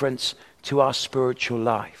difference to our spiritual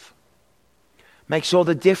life. Makes all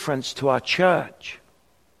the difference to our church.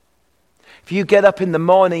 If you get up in the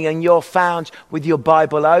morning and you're found with your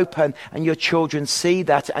Bible open and your children see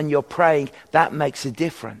that and you're praying, that makes a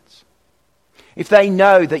difference. If they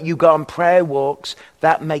know that you go on prayer walks,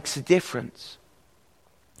 that makes a difference.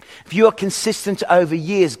 If you are consistent over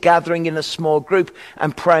years gathering in a small group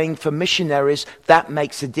and praying for missionaries, that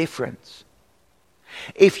makes a difference.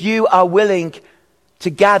 If you are willing to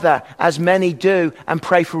gather, as many do, and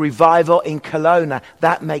pray for revival in Kelowna,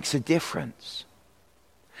 that makes a difference.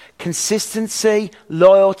 Consistency,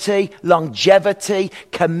 loyalty, longevity,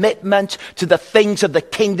 commitment to the things of the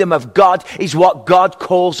kingdom of God is what God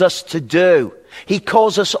calls us to do. He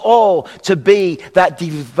calls us all to be that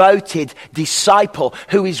devoted disciple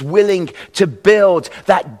who is willing to build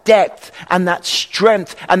that depth and that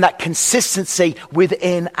strength and that consistency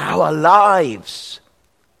within our lives.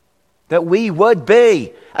 That we would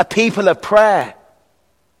be a people of prayer.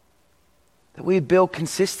 That we would build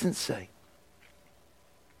consistency.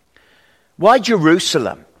 Why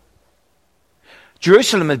Jerusalem?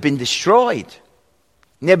 Jerusalem had been destroyed.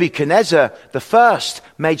 Nebuchadnezzar I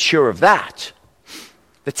made sure of that.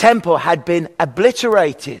 The temple had been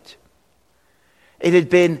obliterated. It had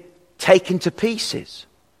been taken to pieces.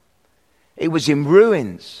 It was in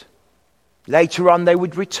ruins. Later on, they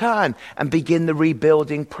would return and begin the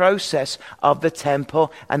rebuilding process of the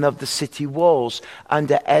temple and of the city walls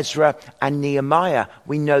under Ezra and Nehemiah.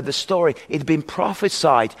 We know the story. It had been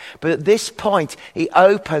prophesied. But at this point, he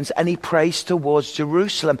opens and he prays towards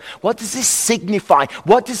Jerusalem. What does this signify?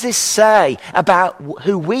 What does this say about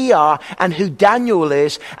who we are and who Daniel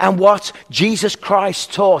is and what Jesus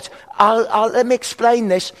Christ taught? Let me explain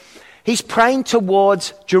this. He's praying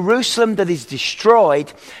towards Jerusalem that is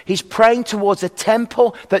destroyed. He's praying towards a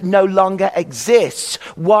temple that no longer exists.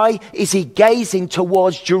 Why is he gazing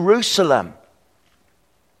towards Jerusalem?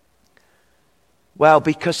 Well,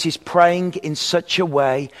 because he's praying in such a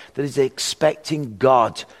way that he's expecting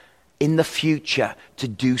God in the future to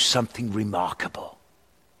do something remarkable.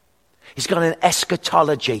 He's got an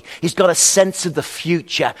eschatology. He's got a sense of the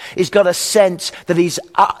future. He's got a sense that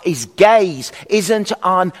his gaze isn't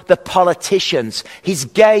on the politicians. His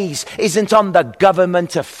gaze isn't on the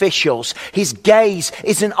government officials. His gaze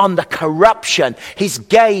isn't on the corruption. His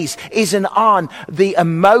gaze isn't on the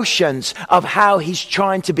emotions of how he's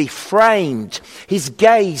trying to be framed. His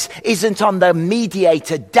gaze isn't on the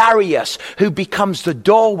mediator, Darius, who becomes the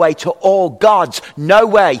doorway to all gods. No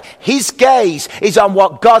way. His gaze is on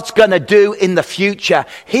what God's going to do in the future.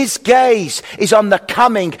 His gaze is on the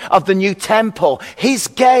coming of the new temple. His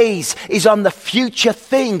gaze is on the future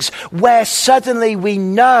things where suddenly we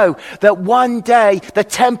know that one day the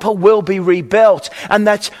temple will be rebuilt and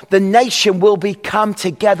that the nation will be come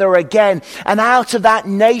together again. And out of that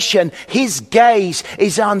nation, his gaze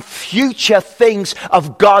is on future things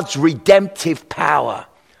of God's redemptive power.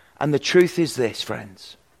 And the truth is this,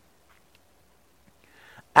 friends.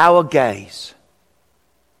 Our gaze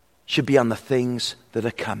should be on the things that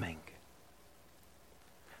are coming.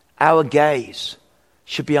 Our gaze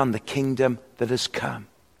should be on the kingdom that has come.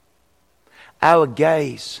 Our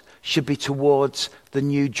gaze should be towards the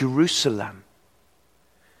new Jerusalem.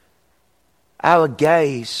 Our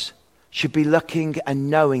gaze should be looking and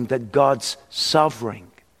knowing that God's sovereign,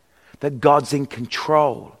 that God's in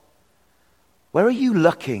control. Where are you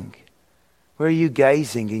looking? Where are you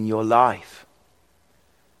gazing in your life?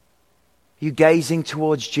 Are you gazing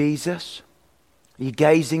towards Jesus? Are you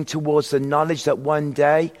gazing towards the knowledge that one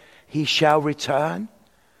day he shall return?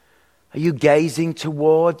 Are you gazing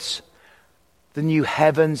towards the new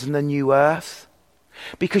heavens and the new earth?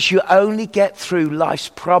 Because you only get through life's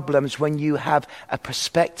problems when you have a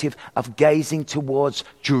perspective of gazing towards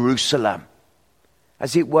Jerusalem,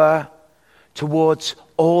 as it were, towards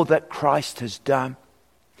all that Christ has done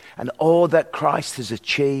and all that Christ has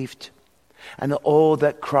achieved and all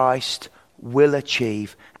that Christ will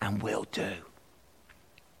achieve and will do.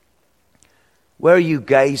 Where are you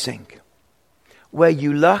gazing? Where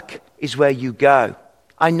you look is where you go.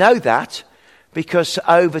 I know that because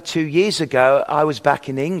over 2 years ago, I was back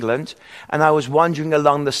in England and I was wandering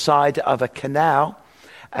along the side of a canal,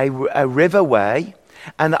 a riverway,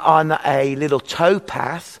 and on a little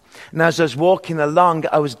towpath. And as I was walking along,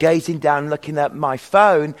 I was gazing down, looking at my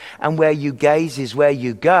phone, and where you gaze is where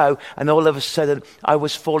you go. And all of a sudden, I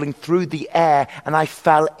was falling through the air and I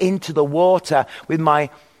fell into the water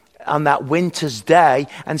on that winter's day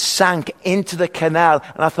and sank into the canal.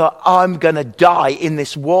 And I thought, I'm going to die in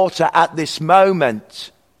this water at this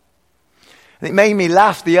moment. And it made me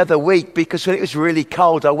laugh the other week because when it was really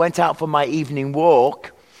cold, I went out for my evening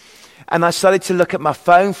walk and I started to look at my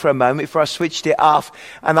phone for a moment before I switched it off,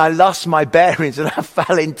 and I lost my bearings and I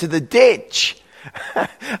fell into the ditch.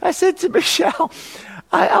 I said to Michelle,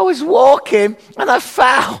 I was walking and I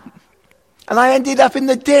fell. And I ended up in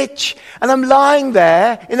the ditch. And I'm lying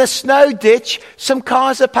there in a snow ditch. Some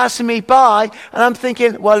cars are passing me by. And I'm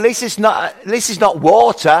thinking, well, this is not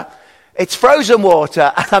water. It's frozen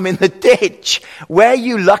water. And I'm in the ditch. Where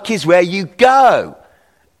you look is where you go.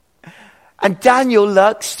 And Daniel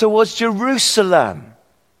looks towards Jerusalem.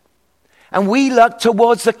 And we look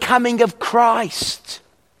towards the coming of Christ.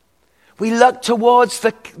 We look towards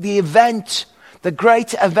the event, the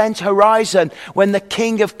great event horizon, when the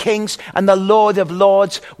King of Kings and the Lord of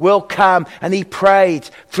Lords will come. And he prayed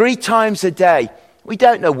 3 times a day. We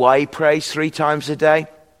don't know why he prays 3 times a day.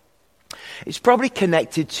 It's probably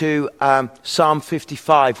connected to Psalm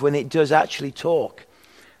 55, when it does actually talk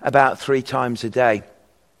about 3 times a day.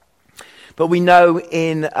 But we know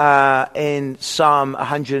in Psalm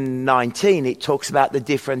 119, it talks about the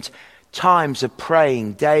different times of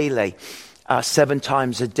praying daily, 7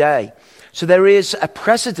 times a day. So there is a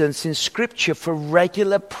precedence in Scripture for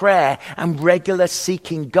regular prayer and regular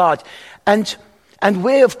seeking God. And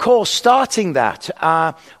we're, of course, starting that.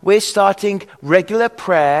 We're starting regular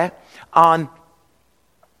prayer at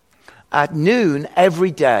noon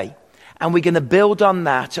every day. And we're going to build on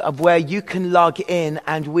that, of where you can log in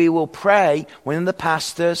and we will pray. One of the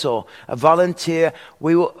pastors or a volunteer,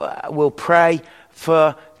 we will pray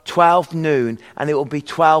for 12 noon. And it will be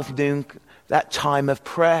 12 noon, that time of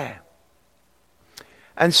prayer.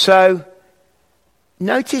 And so,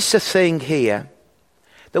 notice a thing here,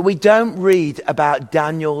 that we don't read about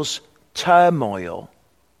Daniel's turmoil.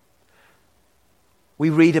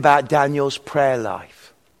 We read about Daniel's prayer life.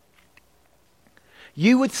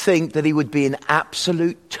 You would think that he would be in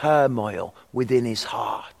absolute turmoil within his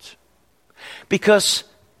heart, because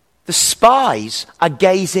the spies are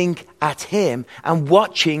gazing at him and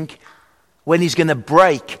watching when he's going to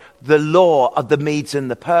break the law of the Medes and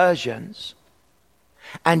the Persians.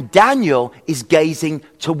 And Daniel is gazing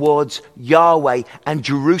towards Yahweh and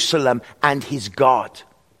Jerusalem and his God.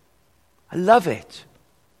 I love it.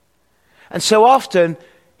 And so often,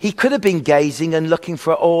 he could have been gazing and looking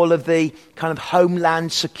for all of the kind of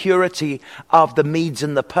homeland security of the Medes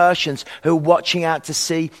and the Persians who are watching out to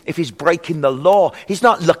see if he's breaking the law. He's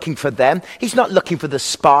not looking for them. He's not looking for the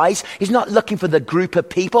spies. He's not looking for the group of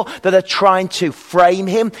people that are trying to frame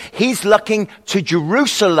him. He's looking to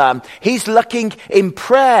Jerusalem. He's looking in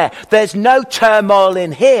prayer. There's no turmoil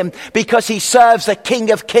in him because he serves the King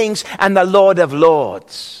of Kings and the Lord of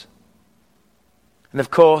Lords. And of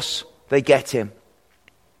course, they get him.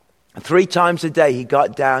 And 3 times a day he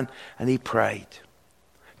got down and he prayed,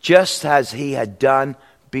 just as he had done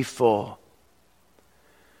before.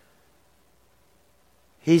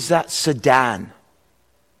 He's that sedan.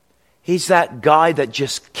 He's that guy that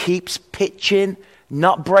just keeps pitching,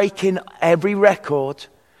 not breaking every record,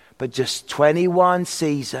 but just 21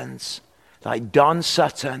 seasons, like Don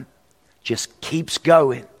Sutton, just keeps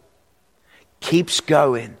going, keeps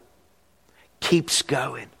going, keeps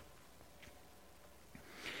going.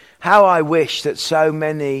 How I wish that so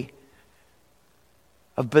many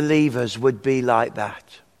of believers would be like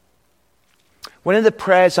that. One of the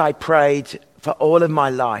prayers I prayed for all of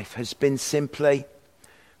my life has been simply,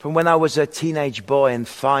 from when I was a teenage boy and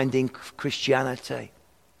finding Christianity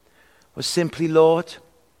was simply, Lord,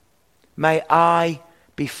 may I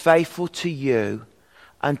be faithful to you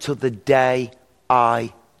until the day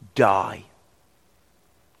I die.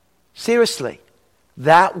 Seriously,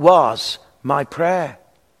 that was my prayer.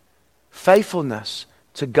 Faithfulness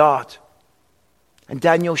to God. And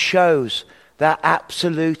Daniel shows that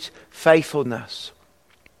absolute faithfulness.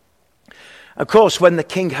 Of course, when the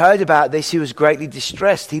king heard about this, he was greatly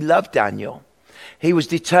distressed. He loved Daniel. He was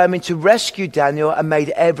determined to rescue Daniel and made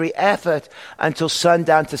every effort until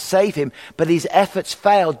sundown to save him. But his efforts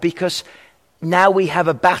failed because now we have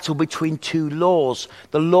a battle between two laws.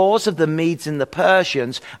 The laws of the Medes and the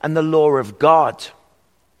Persians and the law of God.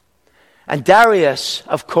 And Darius,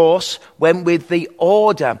 of course, went with the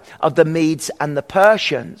order of the Medes and the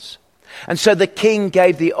Persians. And so the king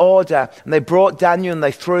gave the order, and they brought Daniel and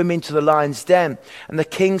they threw him into the lion's den. And the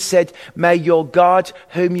king said, may your God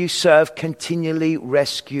whom you serve continually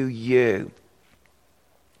rescue you.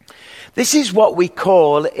 This is what we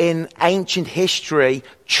call in ancient history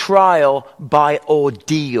trial by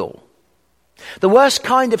ordeal. The worst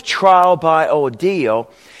kind of trial by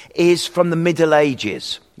ordeal is from the Middle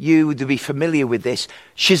Ages. You would be familiar with this.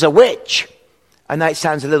 She's a witch. I know it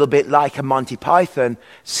sounds a little bit like a Monty Python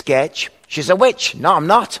sketch. She's a witch. No, I'm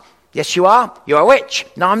not. Yes, you are. You're a witch.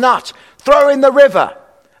 No, I'm not. Throw her in the river.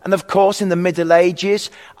 And of course, in the Middle Ages,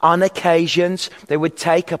 on occasions, they would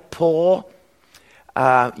take a poor,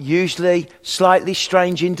 usually slightly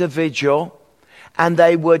strange individual, and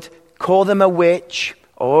they would call them a witch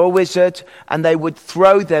or a wizard, and they would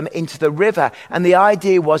throw them into the river. And the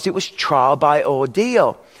idea was it was trial by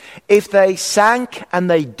ordeal. If they sank and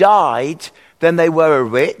they died, then they were a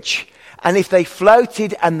witch. And if they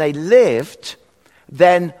floated and they lived,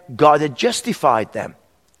 then God had justified them.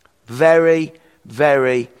 Very,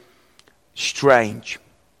 very strange.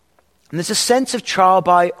 And there's a sense of trial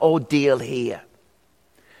by ordeal here.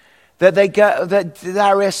 That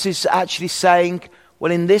Darius is actually saying,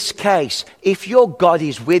 well, in this case, if your God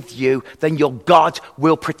is with you, then your God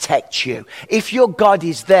will protect you. If your God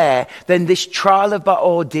is there, then this trial by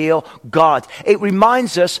ordeal, God. It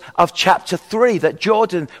reminds us of chapter 3 that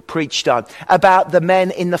Jordan preached on, about the men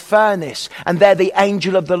in the furnace. And there the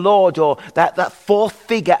angel of the Lord, or that fourth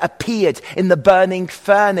figure, appeared in the burning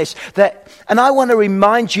furnace. And I want to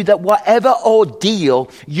remind you that whatever ordeal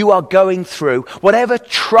you are going through, whatever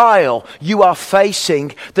trial you are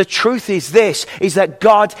facing, the truth is this, is that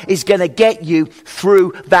God is going to get you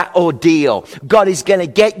through that ordeal. God is going to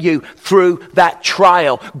get you through that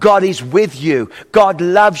trial. God is with you. God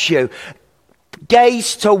loves you.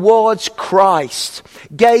 Gaze towards Christ.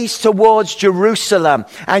 Gaze towards Jerusalem,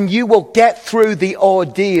 and you will get through the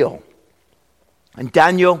ordeal. And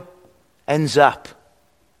Daniel ends up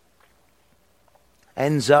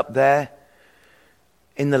there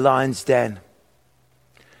in the lion's den.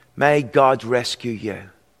 May God rescue you.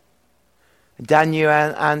 Daniel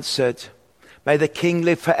answered, may the king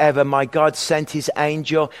live forever. My God sent his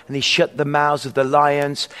angel, and he shut the mouths of the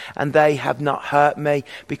lions, and they have not hurt me,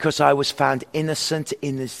 because I was found innocent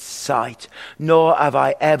in his sight, nor have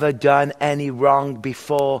I ever done any wrong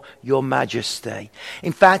before your majesty.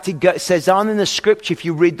 In fact, it says on in the scripture, if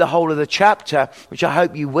you read the whole of the chapter, which I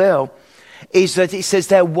hope you will, is that it says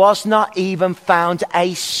there was not even found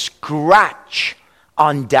a scratch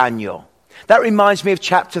on Daniel. That reminds me of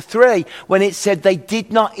chapter 3, when it said they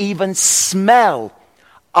did not even smell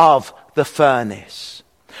of the furnace.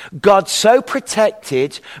 God so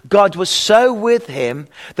protected, God was so with him,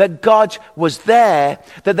 that God was there,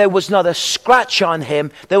 that there was not a scratch on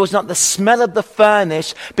him, there was not the smell of the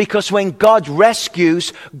furnace, because when God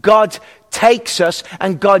rescues, God takes us,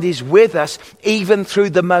 and God is with us, even through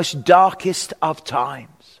the most darkest of times.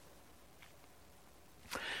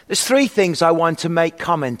 There's three things I want to make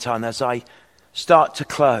comment on as I start to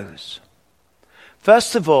close.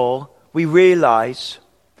 First of all, we realize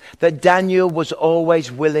that Daniel was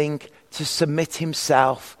always willing to submit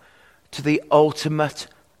himself to the ultimate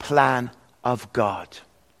plan of God.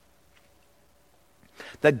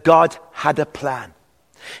 That God had a plan.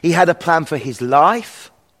 He had a plan for his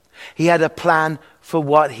life. He had a plan for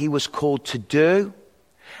what he was called to do.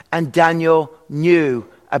 And Daniel knew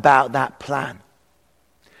about that plan.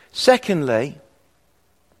 Secondly,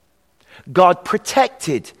 God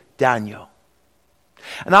protected Daniel.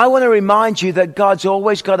 And I want to remind you that God's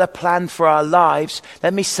always got a plan for our lives.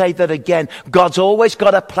 Let me say that again. God's always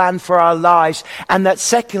got a plan for our lives. And that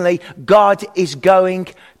secondly, God is going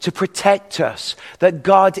to protect us, that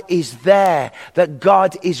God is there, that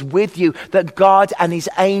God is with you, that God and his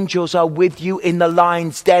angels are with you in the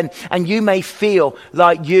lion's den. And you may feel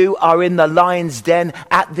like you are in the lion's den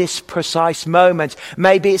at this precise moment.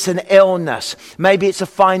 Maybe it's an illness. Maybe it's a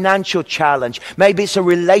financial challenge. Maybe it's a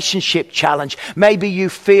relationship challenge. Maybe you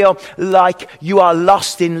feel like you are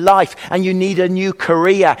lost in life and you need a new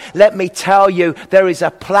career. Let me tell you, there is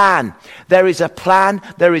a plan. There is a plan.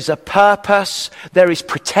 There is a purpose. There is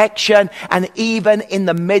protection. And even in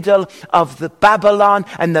the middle of the Babylon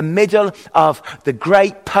and the middle of the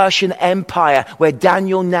great Persian Empire where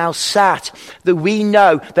Daniel now sat, that we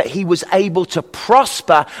know that he was able to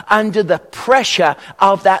prosper under the pressure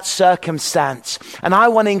of that circumstance. And I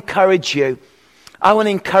want to encourage you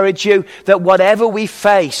that whatever we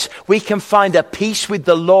face, we can find a peace with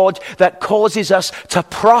the Lord that causes us to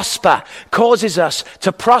prosper.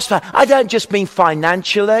 I don't just mean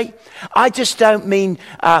financially. I just don't mean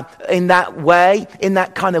in that way, in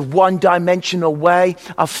that kind of one-dimensional way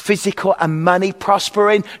of physical and money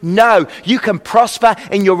prospering. No, you can prosper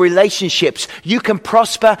in your relationships. You can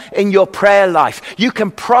prosper in your prayer life. You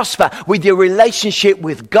can prosper with your relationship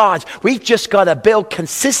with God. We've just got to build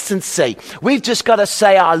consistency. We've just got to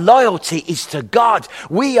say our loyalty is to God.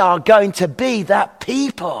 We are going to be that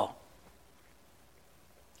people.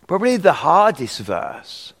 Probably the hardest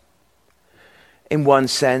verse in one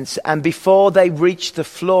sense. And before they reached the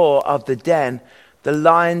floor of the den, the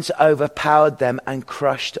lions overpowered them and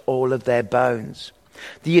crushed all of their bones.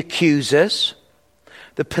 The accusers,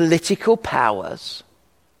 the political powers,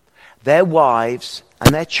 their wives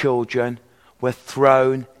and their children were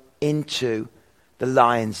thrown into the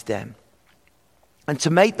lion's den. And to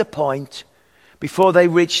make the point, before they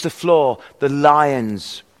reached the floor, the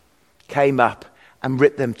lions came up and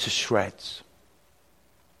ripped them to shreds.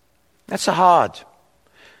 That's hard.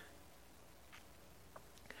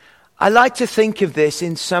 I like to think of this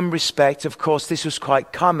in some respect. Of course, this was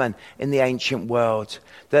quite common in the ancient world,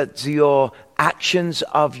 that your actions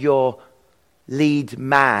of your lead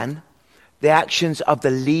man, the actions of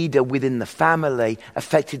the leader within the family,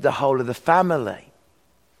 affected the whole of the family.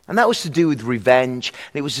 And that was to do with revenge.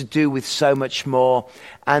 And it was to do with so much more.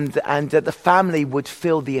 And that the family would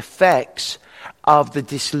feel the effects of the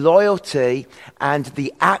disloyalty and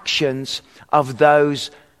the actions of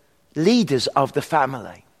those leaders of the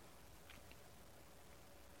family.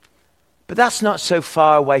 But that's not so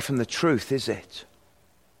far away from the truth, is it?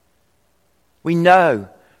 We know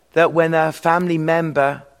that when a family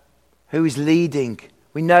member who is leading,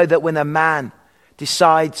 we know that when a man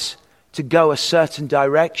decides to go a certain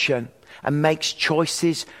direction and makes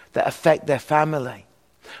choices that affect their family.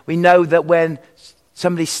 We know that when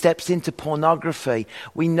somebody steps into pornography,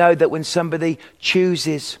 we know that when somebody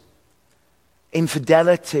chooses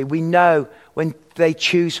infidelity, we know when they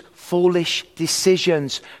choose foolish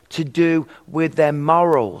decisions to do with their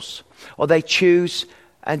morals, or they choose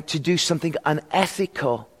and to do something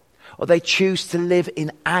unethical, or they choose to live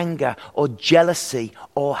in anger or jealousy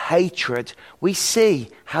or hatred, we see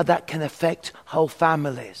how that can affect whole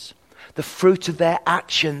families. The fruit of their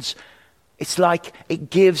actions, it's like it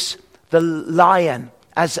gives the lion,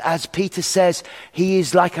 as Peter says, he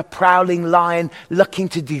is like a prowling lion looking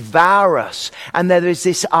to devour us. And there is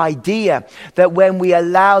this idea that when we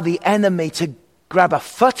allow the enemy to grab a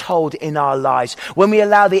foothold in our lives, when we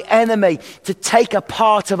allow the enemy to take a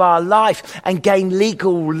part of our life and gain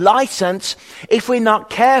legal license, if we're not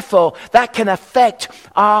careful, that can affect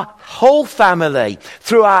our whole family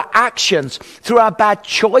through our actions, through our bad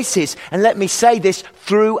choices. And let me say this,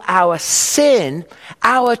 through our sin,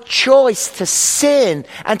 our choice to sin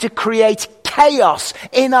and to create chaos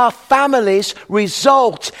in our families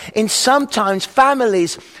result in sometimes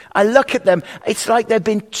families, I look at them, it's like they've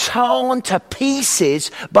been torn to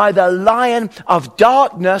pieces by the lion of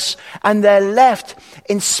darkness and they're left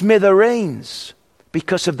in smithereens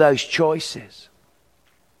because of those choices.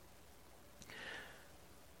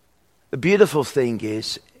 The beautiful thing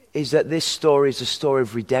is that this story is a story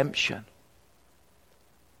of redemption.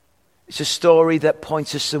 It's a story that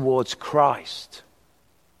points us towards Christ.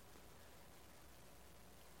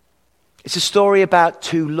 It's a story about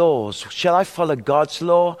two laws. Shall I follow God's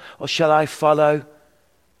law or shall I follow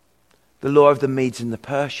the law of the Medes and the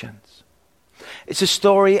Persians? It's a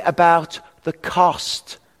story about the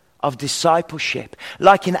cost of discipleship.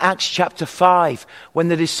 Like in Acts chapter 5, when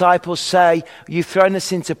the disciples say, you've thrown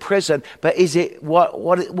us into prison, but is it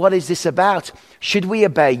what is this about? Should we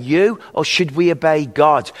obey you or should we obey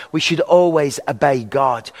God? We should always obey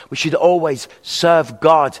God. We should always serve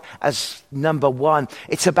God as number one.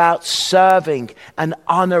 It's about serving and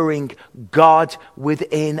honoring God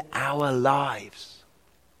within our lives.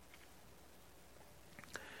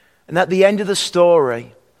 And at the end of the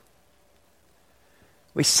story,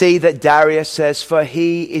 we see that Darius says, "For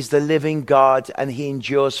he is the living God and he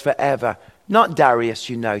endures forever." Not Darius,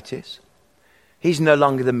 you notice. He's no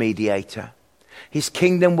longer the mediator. His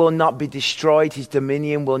kingdom will not be destroyed. His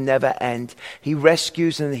dominion will never end. He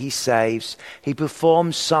rescues and he saves. He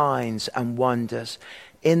performs signs and wonders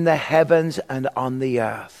in the heavens and on the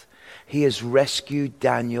earth. He has rescued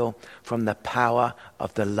Daniel from the power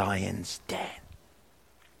of the lion's den.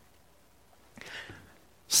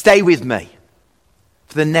 Stay with me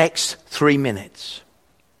for the next 3 minutes.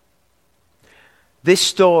 This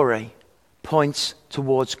story points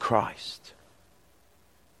towards Christ.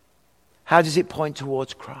 How does it point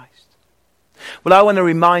towards Christ? Well, I want to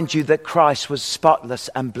remind you that Christ was spotless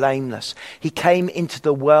and blameless. He came into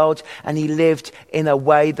the world and he lived in a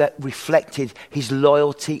way that reflected his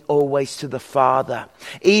loyalty always to the Father.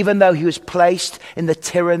 Even though he was placed in the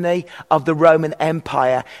tyranny of the Roman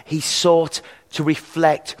Empire, he sought to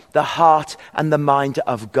reflect the heart and the mind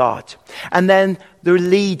of God. And then the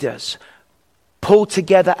leaders pulled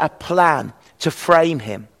together a plan to frame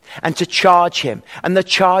him and to charge him. And the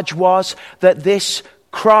charge was that this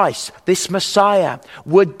Christ, this Messiah,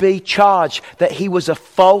 would be charged that he was a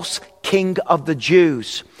false king of the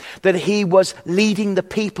Jews, that he was leading the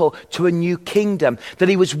people to a new kingdom, that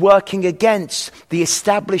he was working against the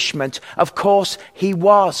establishment. Of course he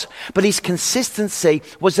was, but his consistency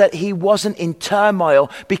was that he wasn't in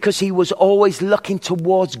turmoil because he was always looking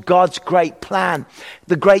towards God's great plan,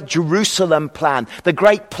 the great Jerusalem plan, the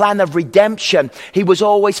great plan of redemption. He was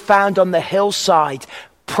always found on the hillside,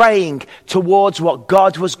 praying towards what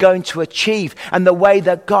God was going to achieve and the way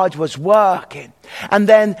that God was working. And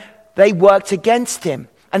then they worked against him.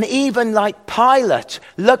 And even like Pilate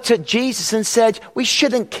looked at Jesus and said, "We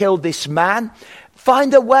shouldn't kill this man.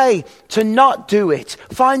 Find a way to not do it.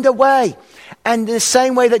 Find a way." And in the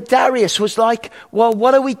same way that Darius was like, "Well,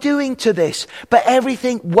 what are we doing to this?" But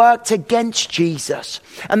everything worked against Jesus.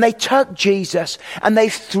 And they took Jesus and they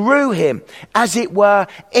threw him, as it were,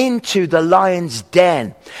 into the lion's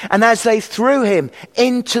den. And as they threw him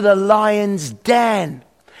into the lion's den,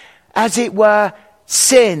 as it were,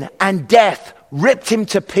 sin and death ripped him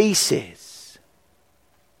to pieces.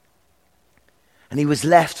 And he was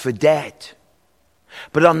left for dead.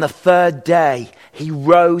 But on the third day, he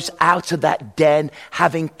rose out of that den,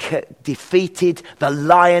 having defeated the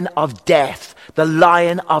lion of death, the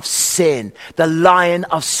lion of sin, the lion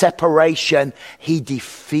of separation. He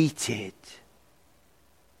defeated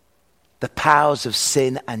the powers of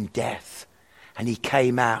sin and death. And he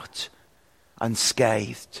came out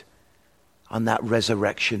unscathed on that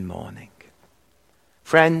resurrection morning.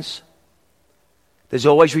 Friends, there's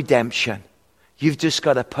always redemption. You've just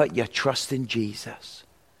got to put your trust in Jesus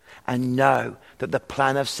and know that the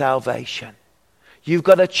plan of salvation, you've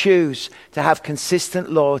got to choose to have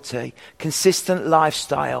consistent loyalty, consistent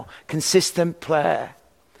lifestyle, consistent prayer.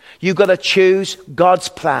 You've got to choose God's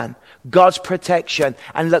plan, God's protection,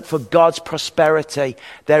 and look for God's prosperity.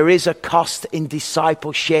 There is a cost in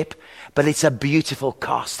discipleship, but it's a beautiful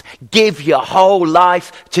cost. Give your whole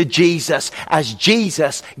life to Jesus as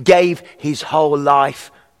Jesus gave his whole life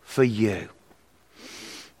for you.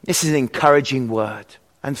 This is an encouraging word.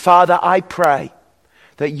 And Father, I pray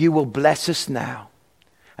that you will bless us now.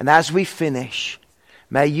 And as we finish,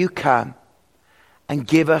 may you come and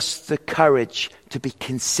give us the courage to be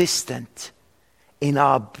consistent in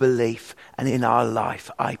our belief and in our life.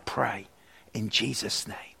 I pray in Jesus'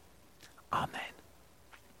 name. Amen.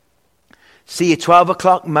 See you 12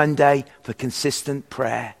 o'clock Monday for consistent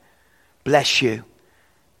prayer. Bless you.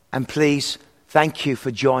 And please, thank you for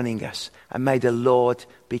joining us. And may the Lord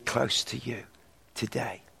be close to you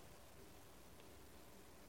today.